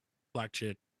 like black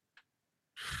chick.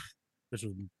 This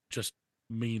was just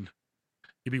mean.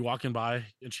 He'd be walking by,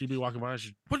 and she'd be walking by. And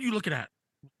she'd, what are you looking at?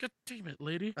 God damn it,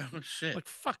 lady! oh shit. Like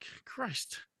fuck,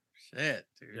 Christ. Shit,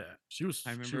 dude. Yeah, she was.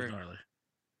 I She was remember- gnarly.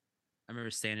 I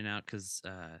remember standing out because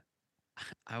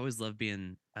I always loved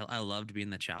being I loved being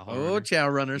the chow hall Oh, runner. chow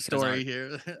runner Because story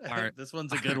here. our- This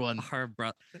one's a good one.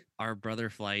 Our brother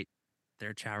flight,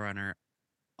 their chow runner,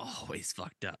 always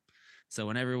fucked up. So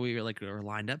whenever we were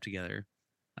lined up together,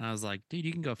 I was like, dude,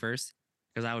 you can go first,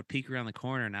 because I would peek around the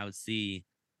corner and I would see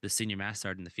the senior master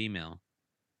sergeant, the female,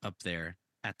 up there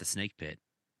at the snake pit,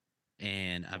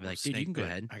 and I'd be like, dude, you can go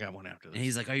ahead. I got one after this. And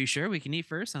he's like, are you sure we can eat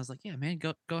first? And I was like, yeah, man,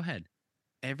 go ahead.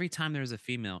 Every time there was a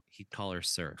female, he'd call her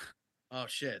sir. oh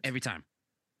shit. Every time.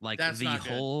 Like That's the not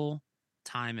good. whole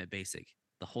time at basic.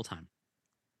 The whole time.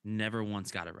 Never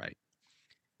once got it right.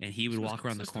 And he would She was walk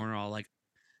around the consistent. corner all like,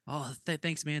 oh,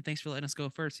 thanks, man. Thanks for letting us go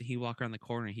first. And he'd walk around the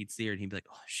corner and he'd see her and he'd be like,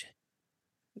 oh, shit.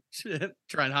 Shit.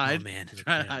 Try and Oh, hide. man. He's like,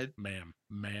 Try and ma'am, hide. ma'am,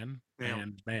 man, Ma'am.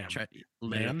 man, ma'am. Try,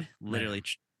 Ma'am, literally.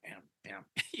 Ma'am.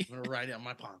 I'm gonna write it on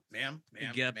my palm. Ma'am.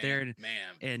 Ma'am. Get up ma'am, there and-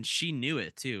 ma'am. And she knew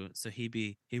it too. So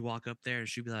he'd walk up there and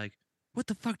she'd be like, what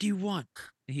the fuck do you want?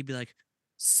 And he'd be like,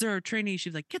 sir, trainee.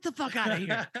 She'd be like, get the fuck out of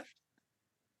here.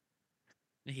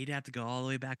 And he'd have to go all the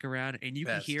way back around, and you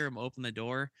Best. can hear him open the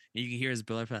door, and you can hear his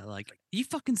brother like, "You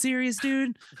fucking serious,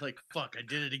 dude?" like fuck, I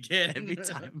did it again. Every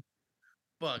time.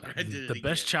 fuck, I did it The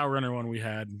best again. chow runner one we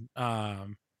had.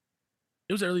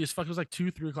 It was early as fuck. It was like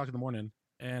 2-3 o'clock in the morning,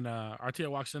 and RTO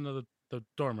walks into the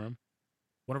dorm room.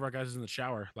 One of our guys is in the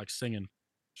shower, like singing,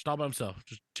 just all by himself,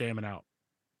 just jamming out.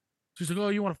 So he's like, "Oh,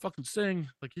 you want to fucking sing?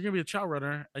 Like you're gonna be a chow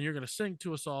runner, and you're gonna sing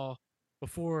to us all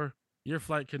before your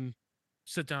flight can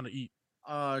sit down to eat."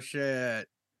 Oh shit.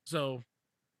 So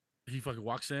he fucking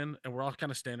walks in, and we're all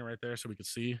kind of standing right there so we could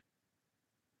see.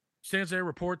 Stands there,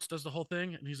 reports, does the whole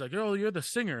thing, and he's like, "Oh, you're the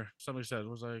singer." Somebody said,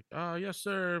 was like, "Oh, yes,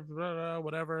 sir." Blah, blah,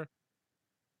 whatever.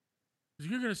 He's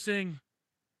like, "You're gonna sing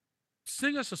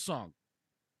us a song.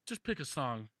 Just pick a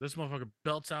song." This motherfucker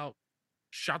belts out,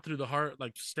 shot through the heart,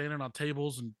 like standing on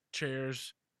tables and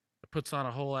chairs. Puts on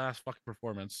a whole ass fucking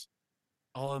performance.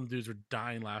 All of them dudes were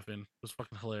dying laughing. It was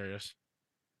fucking hilarious.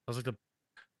 That was like the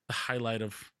highlight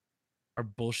of our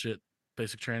bullshit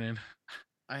basic training.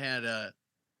 I had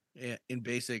in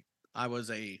basic, I was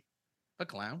a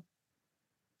clown.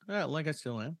 Like I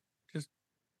still am. Just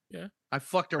Yeah. I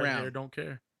fucked Red around. hair, don't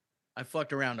care. I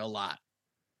fucked around a lot.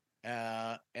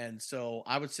 And so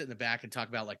I would sit in the back and talk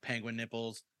about like penguin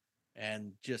nipples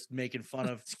and just making fun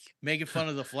of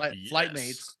the flight Yes.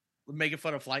 mates, making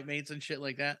fun of flight mates and shit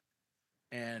like that.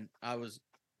 And I was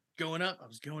going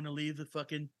to leave the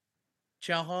fucking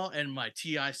chow hall, and my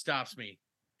TI stops me.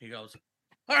 He goes,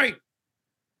 "Hey,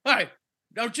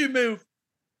 don't you move."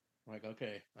 I'm like,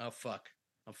 okay, oh fuck,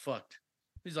 I'm fucked.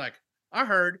 He's like, "I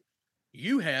heard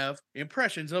you have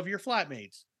impressions of your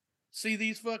flatmates. See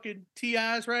these fucking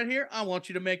TIs right here? I want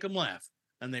you to make them laugh,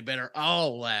 and they better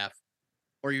all laugh,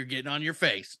 or you're getting on your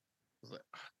face." I was like,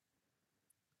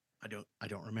 I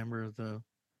don't remember the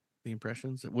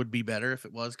impressions. It would be better if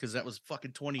it was, because that was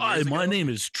fucking 20 years Hi, ago. my name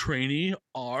is Trainee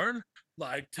Arn.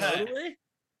 Like Hey. totally.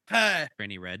 Hey,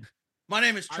 Granny Red. my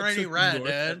name is I Trainee took Red, North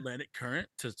Dad. Atlantic Current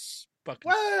to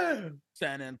fucking Whoa.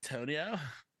 San Antonio.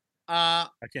 I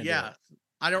I can't. yeah.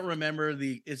 I don't remember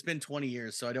it's been 20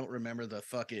 years, so I don't remember the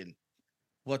fucking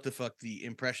what the fuck the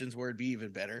impressions were, it'd be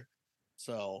even better.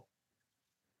 So,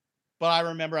 but I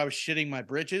remember I was shitting my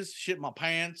britches, shitting my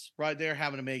pants right there,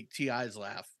 having to make TIs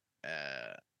laugh.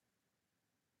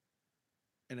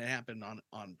 And it happened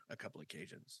on a couple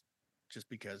occasions, just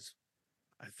because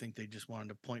I think they just wanted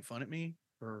to point fun at me,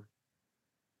 or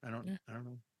I don't know.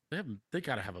 They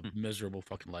gotta have a miserable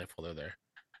fucking life while they're there.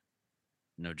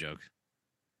 No joke.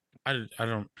 I don't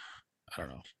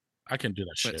know. I can do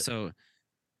that But shit. so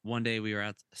one day we were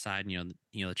outside, and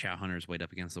the chow hunters weighed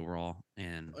up against the wall,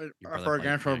 and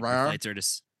your flights are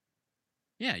just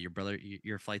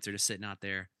your flights are just sitting out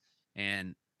there,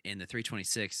 and in the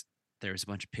 326 there was a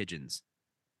bunch of pigeons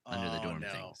under the dorm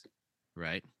things,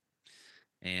 right?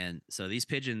 And so these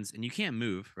pigeons, and you can't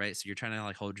move, right? So you're trying to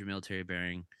like hold your military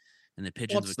bearing, and the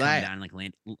pigeons would come down and like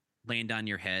land on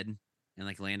your head and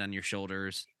like land on your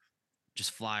shoulders,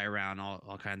 just fly around,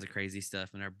 all kinds of crazy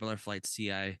stuff. And our brother flight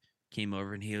CI came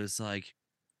over and he was like,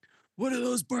 "What are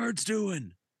those birds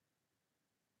doing?"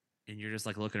 And you're just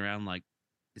like looking around like,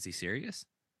 is he serious?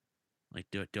 Like,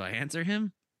 do I answer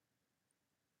him?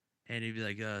 And he'd be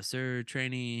like, "Sir,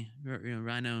 trainee,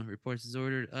 Rhino reports is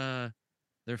ordered.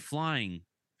 They're flying."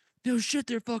 No shit,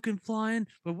 they're fucking flying.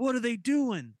 But what are they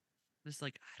doing? Just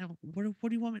like, I don't. What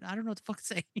do you want me? I don't know what the fuck to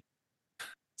say.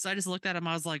 So I just looked at him.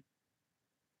 I was like,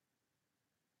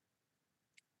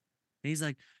 and he's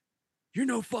like, "You're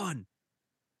no fun."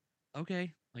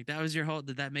 Okay, like that was your whole.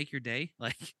 Did that make your day?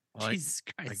 Like, Jesus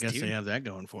Christ, I guess dude. they have that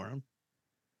going for him.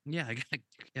 Yeah,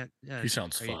 yeah. He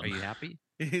sounds fun. Are you happy?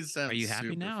 He sounds Are you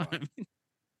happy now? fun.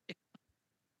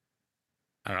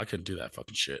 I couldn't do that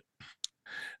fucking shit.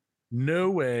 No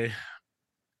way.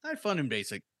 I had fun in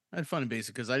basic.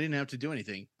 Because I didn't have to do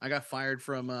anything. I got fired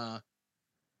from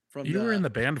You were in the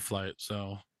band flight,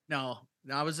 so no,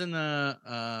 I was in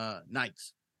the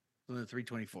nights on the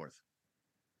 324th.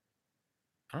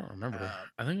 I don't remember.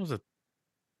 I think it was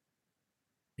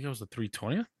the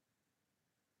 320th.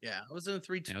 Yeah, I was in the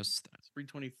 324.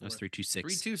 That was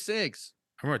 326. 326.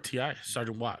 I remember TI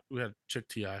Sergeant Watt. We had chick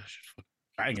TI. She's fucking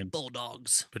banging.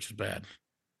 Bulldogs. Which is bad.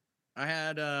 I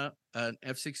had an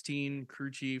F-16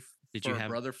 crew chief for a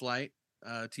brother flight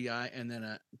TI, and then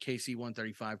a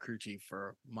KC-135 crew chief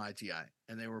for my TI,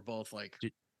 and they were both like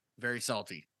very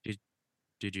salty.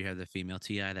 Did you have the female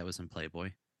TI that was in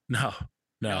Playboy? No,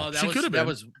 she could have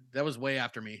been. That was way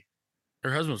after me.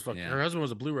 Her husband was fucking. Yeah. Her husband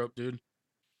was a blue rope dude,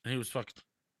 and he was fucked.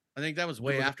 I think that was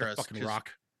way after us. Fucking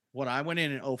rock. When I went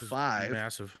in 05,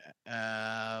 massive.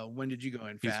 When did you go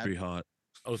in? He's pretty hot.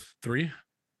 03?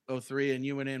 03, and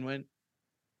you went in when?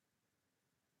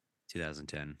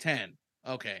 2010. 10.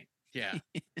 Okay. Yeah.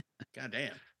 God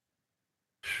damn.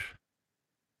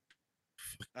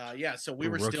 Yeah. So we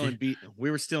were still in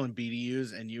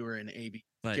BDUs, and you were in AB,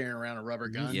 carrying around a rubber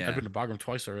gun. Yeah, I've been to Bagram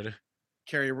twice already.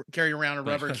 Carry around a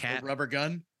rubber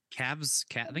gun. I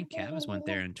think Cavs went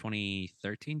there in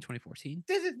 2013, 2014.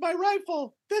 This is my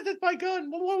rifle. This is my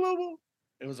gun. Whoa, whoa, whoa.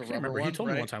 It was a rubber one. He told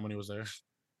me one time when he was there.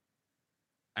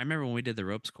 I remember when we did the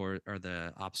ropes course or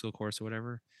the obstacle course or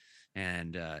whatever,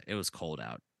 and it was cold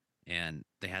out, and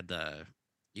they had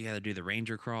you had to do the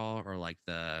ranger crawl or like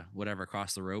the whatever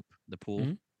across the rope, the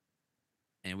pool,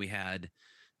 and we had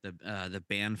the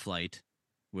band flight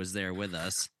was there with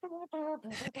us.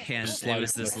 And it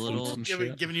was this little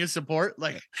giving you support,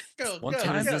 like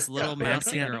this little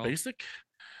mousy girl. Basic.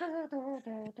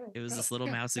 It was this little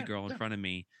mousy girl in front of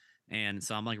me, and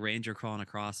so I'm like ranger crawling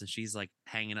across, and she's like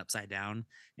hanging upside down,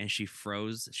 and she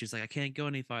froze. She's like, "I can't go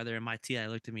any farther." And my TI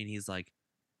looked at me, and he's like,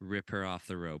 "Rip her off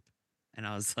the rope," and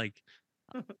I was like,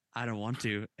 "I don't want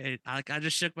to." And I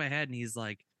just shook my head, and he's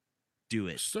like, "Do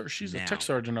it, sir." She's now. A tech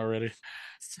sergeant already.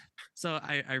 So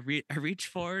I reach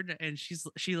forward, and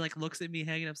she like looks at me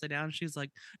hanging upside down. She's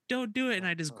like, "Don't do it!" And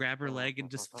I just grab her leg and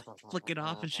just flick it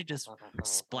off, and she just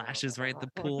splashes right in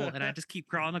the pool. And I just keep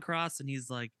crawling across, and he's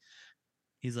like,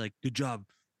 "Good job,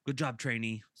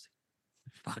 trainee."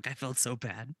 Fuck, I felt so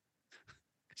bad.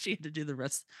 She had to do the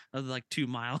rest of like 2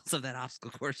 miles of that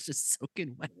obstacle course just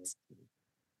soaking wet.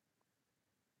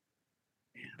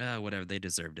 Whatever, they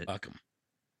deserved it. Fuck 'em.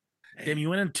 Damn, you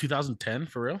went in 2010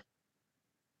 for real?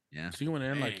 Yeah. So you went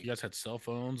in like you guys had cell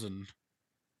phones and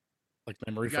like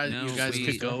memory. You guys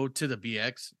could go to the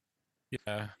BX.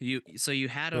 Yeah. You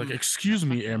had like, excuse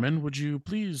me, airman, would you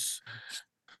please?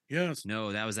 Yes.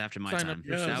 No, that was after my time.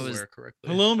 That was correctly.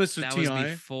 Hello, Mr. That TI.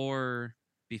 was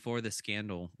before the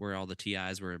scandal where all the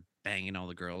TIs were banging all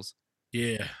the girls.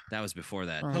 Yeah. That was before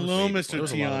that. Hello, Mr.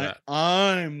 TI.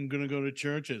 I'm gonna go to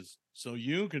churches so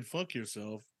you can fuck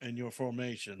yourself and your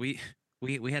formation. We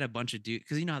had a bunch of dudes,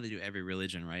 because you know how they do every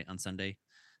religion, right, on Sunday.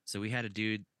 So we had a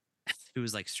dude who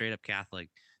was like straight up Catholic,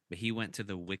 but he went to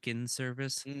the Wiccan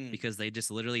service Mm. because they just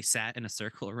literally sat in a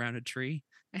circle around a tree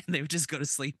and they would just go to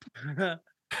sleep.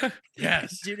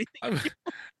 Yes. Do anything. I'm-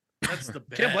 That's the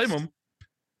Can't blame best. him.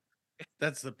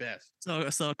 That's the best.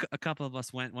 So a couple of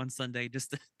us went one Sunday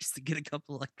just to get a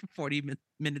couple like 40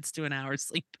 minutes to an hour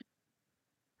sleep.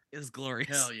 It was glorious.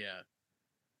 Hell yeah.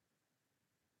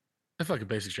 That fucking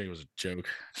basic training was a joke.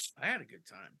 I had a good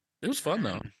time. It was fun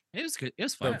though. It was good. It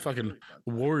was The fun. Yeah, fucking really fun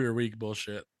time. Warrior Week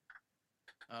bullshit.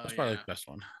 Oh, That's probably yeah. the best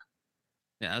one.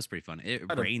 Yeah, that was pretty fun. It I'd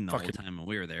have rained the whole fucking- time when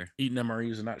we were there. Eating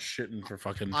MREs and not shitting for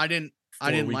fucking. I didn't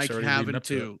 4 weeks like already leading having up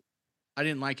to it. to I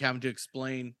didn't like having to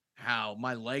explain how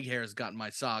my leg hairs got in my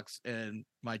socks and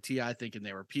my TI thinking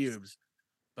they were pubes.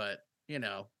 But, you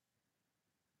know,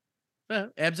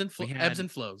 ebbs and We ebbs had-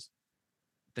 and flows.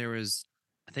 There was,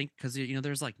 I think, because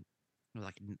there's like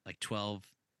 12,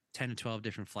 10 to 12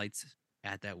 different flights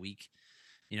at that week.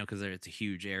 Because it's a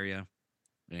huge area,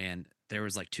 and there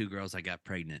was like 2 girls that got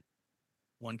pregnant.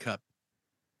 One cup.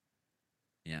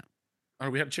 Oh,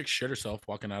 we had a chick shit herself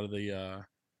walking out of the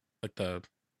like the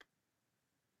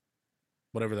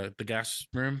whatever the gas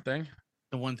room thing.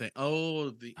 The one thing. Oh,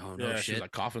 the Oh no Yeah, she shit! was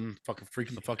like coughing, fucking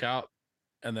freaking the fuck out,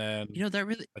 and then that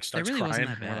really like starts really wasn't crying.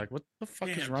 that And we're bad. like, what the fuck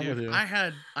is Damn, wrong dude, with you? I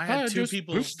had two just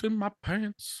people. pissed in my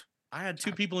pants. I had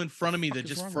 2 people in front of me fuck that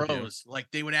is just wrong with you? froze. Like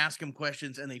they would ask him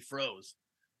questions and they froze.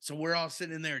 So we're all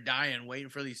sitting in there dying, waiting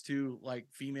for these 2 like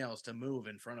females to move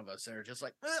in front of us. They're just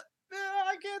like,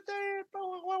 I can't say it.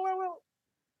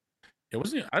 It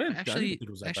wasn't. I didn't Actually, think it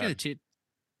was that actually, bad.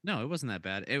 no, it wasn't that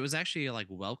bad. It was actually like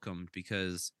welcomed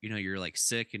because you're like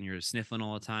sick and you're sniffling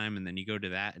all the time, and then you go to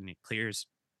that and it clears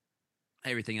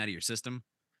everything out of your system.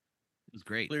 It was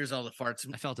great. Clears all the farts.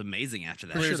 I felt amazing after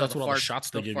that. Pretty sure Clears all that's the what all the farts- shots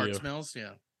they the give fart you. smells.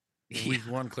 Yeah. Week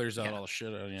 1 clears out Yeah. all the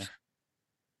shit out of you.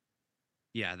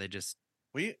 Yeah, they just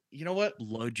You know what?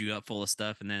 load you up full of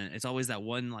stuff, and then it's always that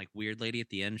one like weird lady at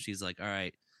the end. She's like, "All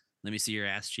right, let me see your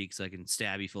ass cheek so I can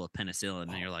stab you full of penicillin."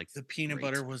 And you're like, The peanut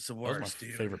 "Great." butter was the That was worst, my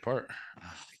dude. favorite part. Oh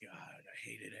my god, I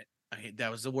hated it.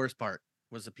 That was the worst part.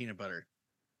 Was the peanut butter.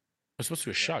 It's supposed to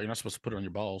be a shot. You're not supposed to put it on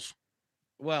your balls.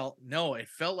 Well, no, it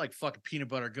felt like fucking peanut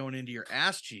butter going into your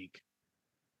ass cheek.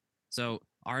 So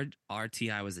our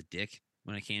TI was a dick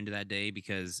when it came to that day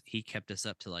because he kept us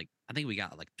up to like I think we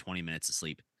got like 20 minutes of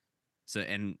sleep. So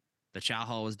and the chow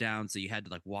hall was down, so you had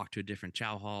to like walk to a different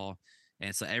chow hall,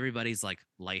 and so everybody's like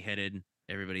lightheaded,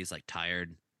 everybody's like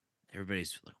tired,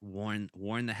 everybody's like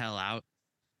worn the hell out.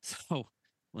 So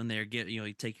when they're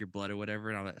you take your blood or whatever,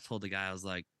 and I told the guy, I was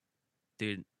like,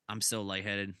 dude, I'm so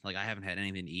lightheaded, like I haven't had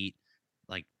anything to eat,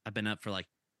 like I've been up for like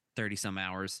 30 some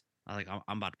hours. I'm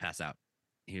about to pass out.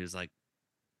 He was like,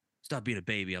 stop being a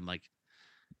baby. I'm like,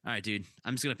 all right, dude,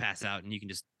 I'm just gonna pass out and you can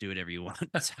just do whatever you want.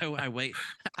 So I wait.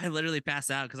 I literally pass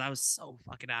out because I was so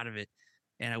fucking out of it.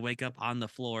 And I wake up on the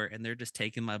floor and they're just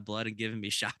taking my blood and giving me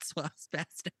shots while I was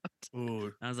passed out. Ooh.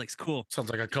 And I was like, cool.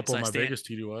 Sounds like a couple So of I my stand- Vegas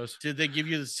TDYs. Did they give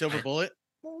you the silver bullet?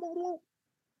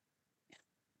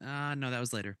 No, that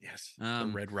was later. Yes. The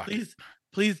Red Rocket.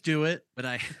 Please do it. But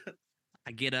I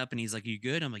get up and he's like, you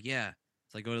good? I'm like, yeah.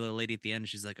 So I go to the lady at the end and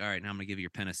she's like, all right, now I'm gonna give you your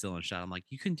penicillin shot. I'm like,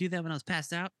 you couldn't do that when I was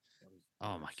passed out?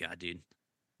 Oh my god, dude.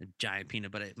 A giant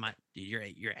peanut butter.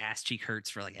 Dude, your ass cheek hurts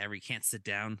for like you can't sit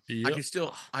down. Yep.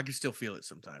 I can still feel it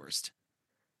sometimes. Worst.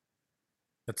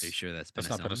 That's, Are you sure that's that's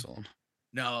not penicillin?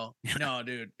 penicillin. No,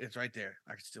 dude, it's right there.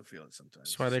 I can still feel it sometimes.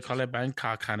 That's why they call it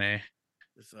Bangkok, honey.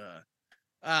 It's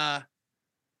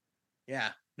yeah.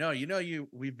 No,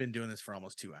 we've been doing this for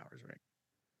almost 2 hours, right?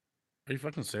 Are you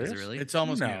fucking serious? Is it really? It's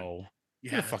almost noon. No.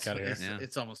 Yeah, the fuck outta here. Yeah.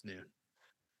 It's almost noon.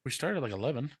 We started at like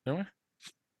 11, didn't we?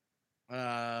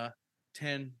 10:45.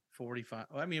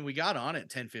 Well, I mean, we got on at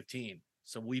 10:15,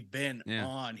 so we've been Yeah.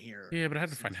 on here. Yeah, but I had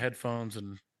to find since- headphones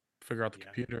and figure out the Yeah.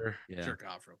 computer. Yeah. Jerk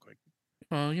off real quick.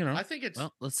 Well, I think it's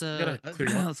Well, let's gotta clear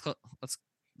it up. let's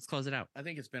close it out. I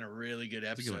think it's been a really good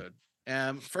It's a good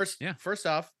episode. Yeah. First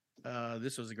off,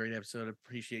 this was a great episode.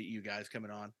 Appreciate you guys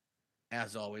coming on.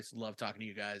 As always, love talking to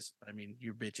you guys. I mean,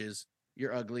 you're bitches.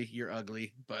 You're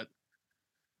ugly, but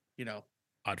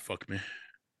I'd fuck me.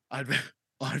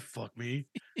 I'd fuck me.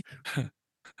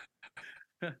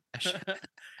 sh-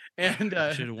 And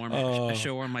I should have worn. I Oh, should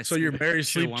have worn my. So your Mary should've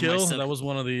Sleep worn my Kill, silk- that was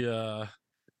one of the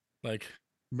like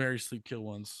Mary Sleep Kill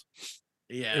ones.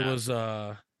 yeah, It was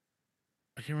I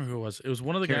can't remember who it was. It was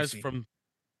one of the guys Kirsty. from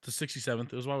the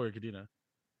 67th. It was while we were at Cadena.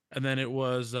 And then it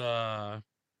was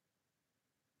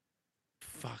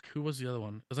fuck, who was the other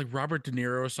one? It was like Robert De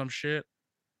Niro or some shit.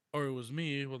 Or it was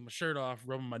me with my shirt off,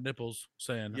 rubbing my nipples,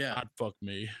 saying, Yeah. I'd fuck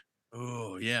me.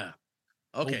 Oh yeah.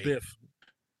 Old Okay. Biff. Biff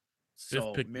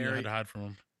So picked me. I had Mary, to hide from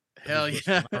him. If hell he's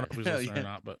yeah, listening. I don't know if he's hell listening or yeah.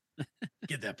 not, but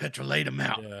Get that petrolatum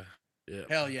out. yeah. Yeah.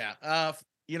 Hell yeah.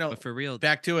 But for real,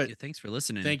 back to it. yeah, thanks for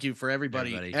listening. Thank you for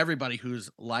everybody. everybody who's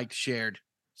liked, shared,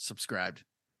 subscribed.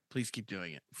 Please keep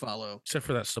doing it. Follow. Except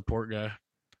for that support guy.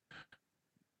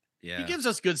 Yeah. He gives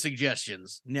us good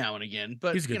suggestions now and again,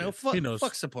 but He's a good dude. He knows.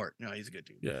 fuck support. No, he's a good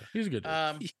dude. Yeah, he's a good dude.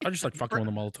 Um, I just like fucking with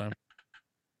him all the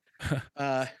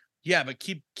time. yeah, but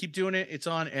keep doing it. It's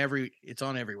on everywhere.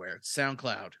 It's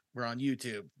SoundCloud. We're on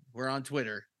YouTube. We're on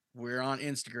Twitter. We're on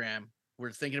Instagram.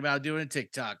 We're thinking about doing a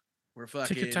TikTok. We're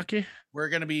fucking Tiki-taki? we're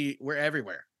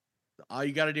everywhere. All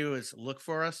you got to do is look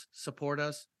for us, support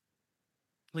us.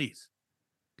 Please.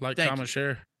 Like, Thank comment, you.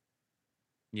 share.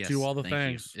 Yes, Do all the thank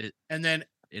you. things. And then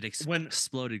It when-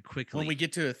 exploded quickly. when we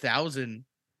get to 1,000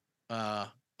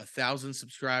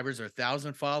 subscribers or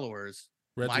 1,000 followers,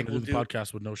 Red's Mike gonna will do the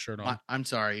podcast with no shirt on. I'm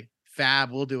sorry,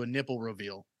 Fab will do a nipple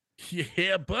reveal.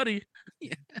 Yeah, buddy.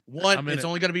 One, I'm in it's it.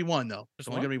 only going to be one though. It's Just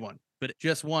only one? going to be one, But-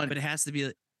 just one. But it has to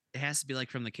be like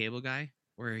from the cable guy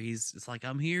where it's like,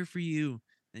 I'm here for you.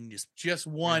 And you just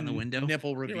one the window?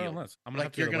 nipple Yeah, reveal. well, I'm gonna have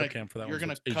Like to get a webcam for that you're one.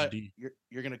 gonna So it's cut HD.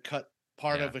 you're gonna cut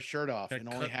part Yeah. of a shirt off Can I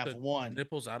and only cut have the one.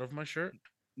 nipples out of my shirt.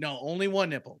 No, only one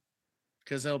nipple,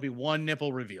 because there'll be one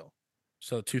nipple reveal.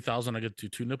 So 2,000, I get to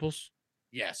 2 nipples.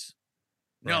 Yes.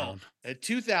 Right No, on. at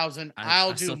 2,000, I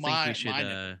I'll still do think my we should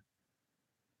nipple.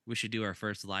 we should do our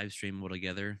first live stream all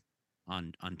together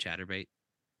on Chatterbait.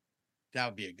 That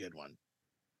would be a good one.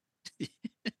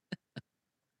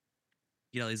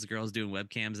 You know, these girls doing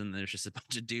webcams and there's just a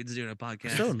bunch of dudes doing a I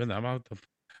podcast. still haven't been there.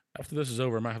 After this is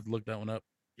over, I might have to look that one up.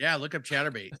 Yeah, look up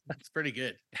Chatterbait. It's pretty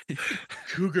good.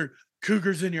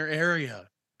 Cougars in your area.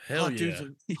 Hell hot yeah.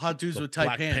 dudes The with tight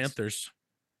Black pants. Panthers.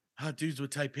 Hot dudes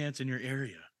with tight pants in your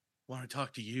area want to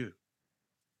talk to you.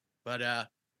 But I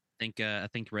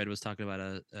think Red was talking about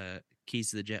a Keys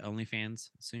to the Jet OnlyFans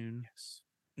soon. yes.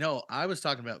 No, I was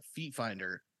talking about Feet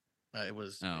Finder. It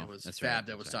was that's Fab right,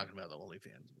 that was that's right. talking about the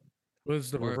OnlyFans.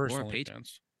 Was the Or- reverse or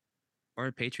OnlyFans? Or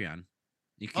a Patreon.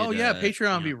 You Oh could, yeah, you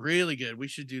Patreon would know, be really good. We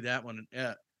should do that one.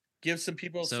 Yeah, give some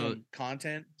people So, some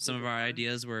content. some of our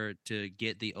ideas were to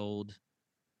get the old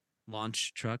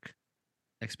launch truck,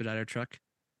 expediter truck,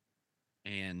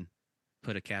 and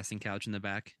put a casting couch in the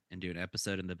back and do an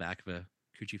episode in the back of a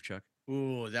crew chief truck.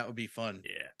 Ooh, that would be fun.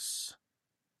 Yes.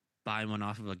 Buy one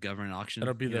off of a government auction.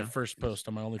 That'll be you the know? first post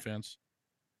on my OnlyFans.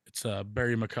 It's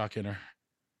Barry McCockiner.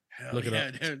 Hell Look it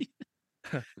yeah, up. dude.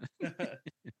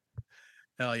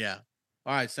 Hell yeah.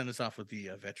 All right, send us off with the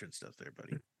veteran stuff there,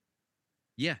 buddy.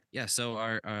 Yeah. So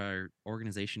our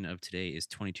organization of today is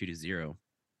 22 to 0.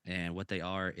 And what they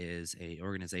are is a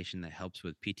organization that helps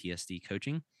with PTSD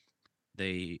coaching.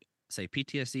 They say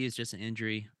PTSD is just an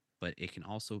injury, but it can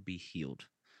also be healed.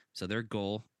 So their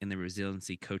goal in the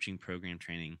resiliency coaching program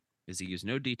training is to use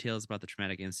no details about the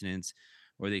traumatic incidents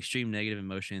or the extreme negative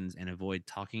emotions and avoid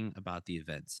talking about the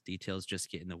events. Details just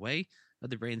get in the way of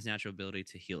the brain's natural ability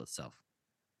to heal itself.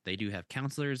 They do have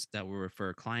counselors that will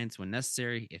refer clients when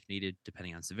necessary, if needed,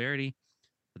 depending on severity.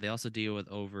 But they also deal with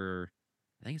I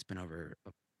think it's been over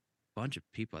a bunch of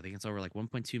people. I think it's over like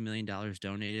 $1.2 million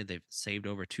donated. They've saved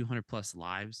over 200 plus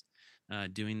lives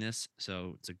doing this.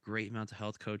 So it's a great mental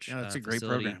health coach. Yeah, that's a great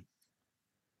facility. program.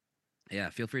 Yeah,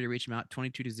 feel free to reach them out.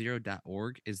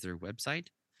 22to0.org is their website.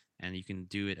 And you can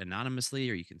do it anonymously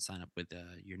or you can sign up with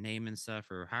your name and stuff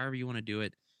or however you want to do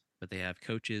it. But they have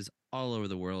coaches all over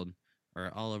the world or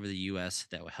all over the US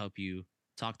that will help you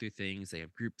talk through things. They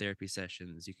have group therapy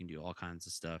sessions. You can do all kinds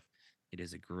of stuff. It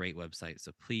is a great website.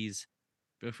 So please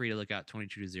feel free to look out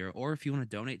 22 to 0. Or if you want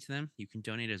to donate to them, you can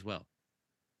donate as well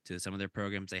to some of their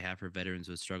programs they have for veterans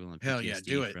with struggle and PTSD Hell yeah,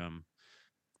 do it. from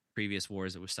previous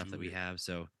wars with stuff that we have.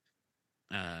 So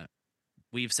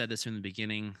we've said this from the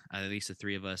beginning, at least the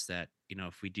three of us, that, you know,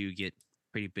 if we do get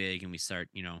pretty big and we start,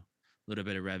 you know, a little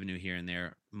bit of revenue here and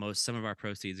there, some of our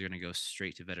proceeds are going to go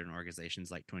straight to veteran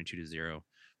organizations like 22 to 0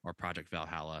 or Project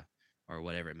Valhalla or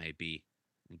whatever it may be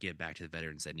and give back to the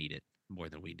veterans that need it more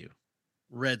than we do.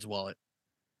 Red's wallet.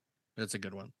 That's a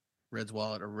good one. Red's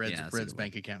wallet or Red's Yeah, that's a good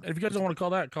bank account. If you guys don't want to call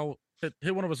that,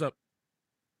 hit one of us up.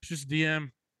 It's just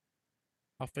DM.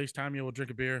 I'll FaceTime you. We'll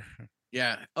drink a beer.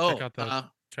 Yeah. Oh, Check out the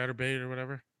Chatterbait or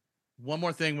whatever. one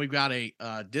more thing. We've got a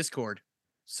Discord.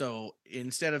 So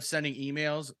instead of sending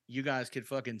emails, you guys could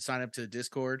fucking sign up to the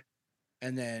Discord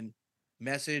and then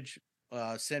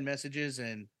send messages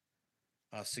and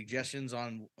suggestions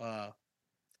on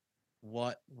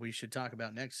what we should talk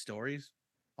about next, stories,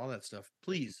 all that stuff.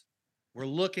 Please. We're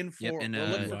looking for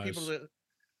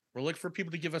we're looking for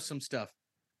people to give us some stuff.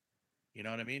 You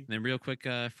know what I mean? And then real quick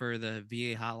for the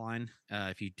VA hotline,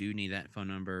 if you do need that phone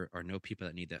number or know people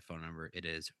that need that phone number, it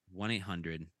is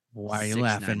 1-800. Why are you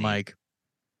laughing, Mike?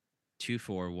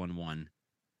 2411.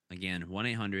 Again,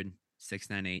 1-800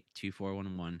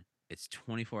 698-2411. It's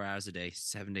 24 hours a day,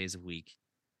 7 days a week.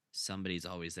 Somebody's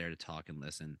always there to talk and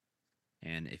listen.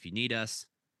 And if you need us,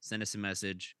 send us a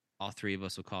message. All three of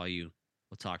us will call you.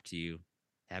 We'll talk to you,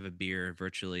 have a beer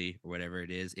virtually or whatever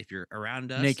it is. If you're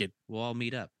around us, Naked. we'll all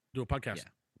meet up. Do a podcast.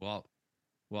 Yeah.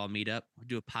 We'll all meet up. We'll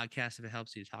do a podcast if it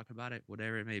helps you to talk about it,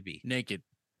 whatever it may be. Naked.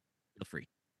 Feel free.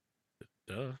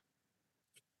 Duh.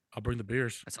 I'll bring the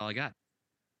beers. That's all I got.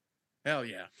 Hell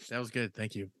yeah. That was good.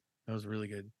 Thank you. That was really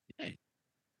good. Hey,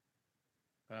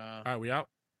 All right, we out.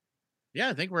 Yeah,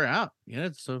 I think we're out. Yeah,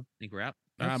 so I think we're out.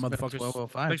 All right, it's about motherfuckers.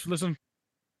 12:05. Thanks for listening.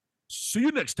 See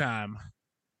you next time.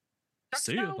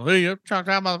 See ya. See you. Talk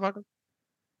time, motherfucker.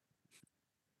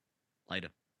 Later.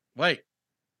 Wait.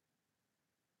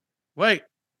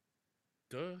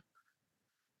 Duh.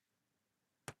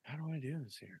 How do I do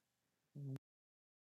this here?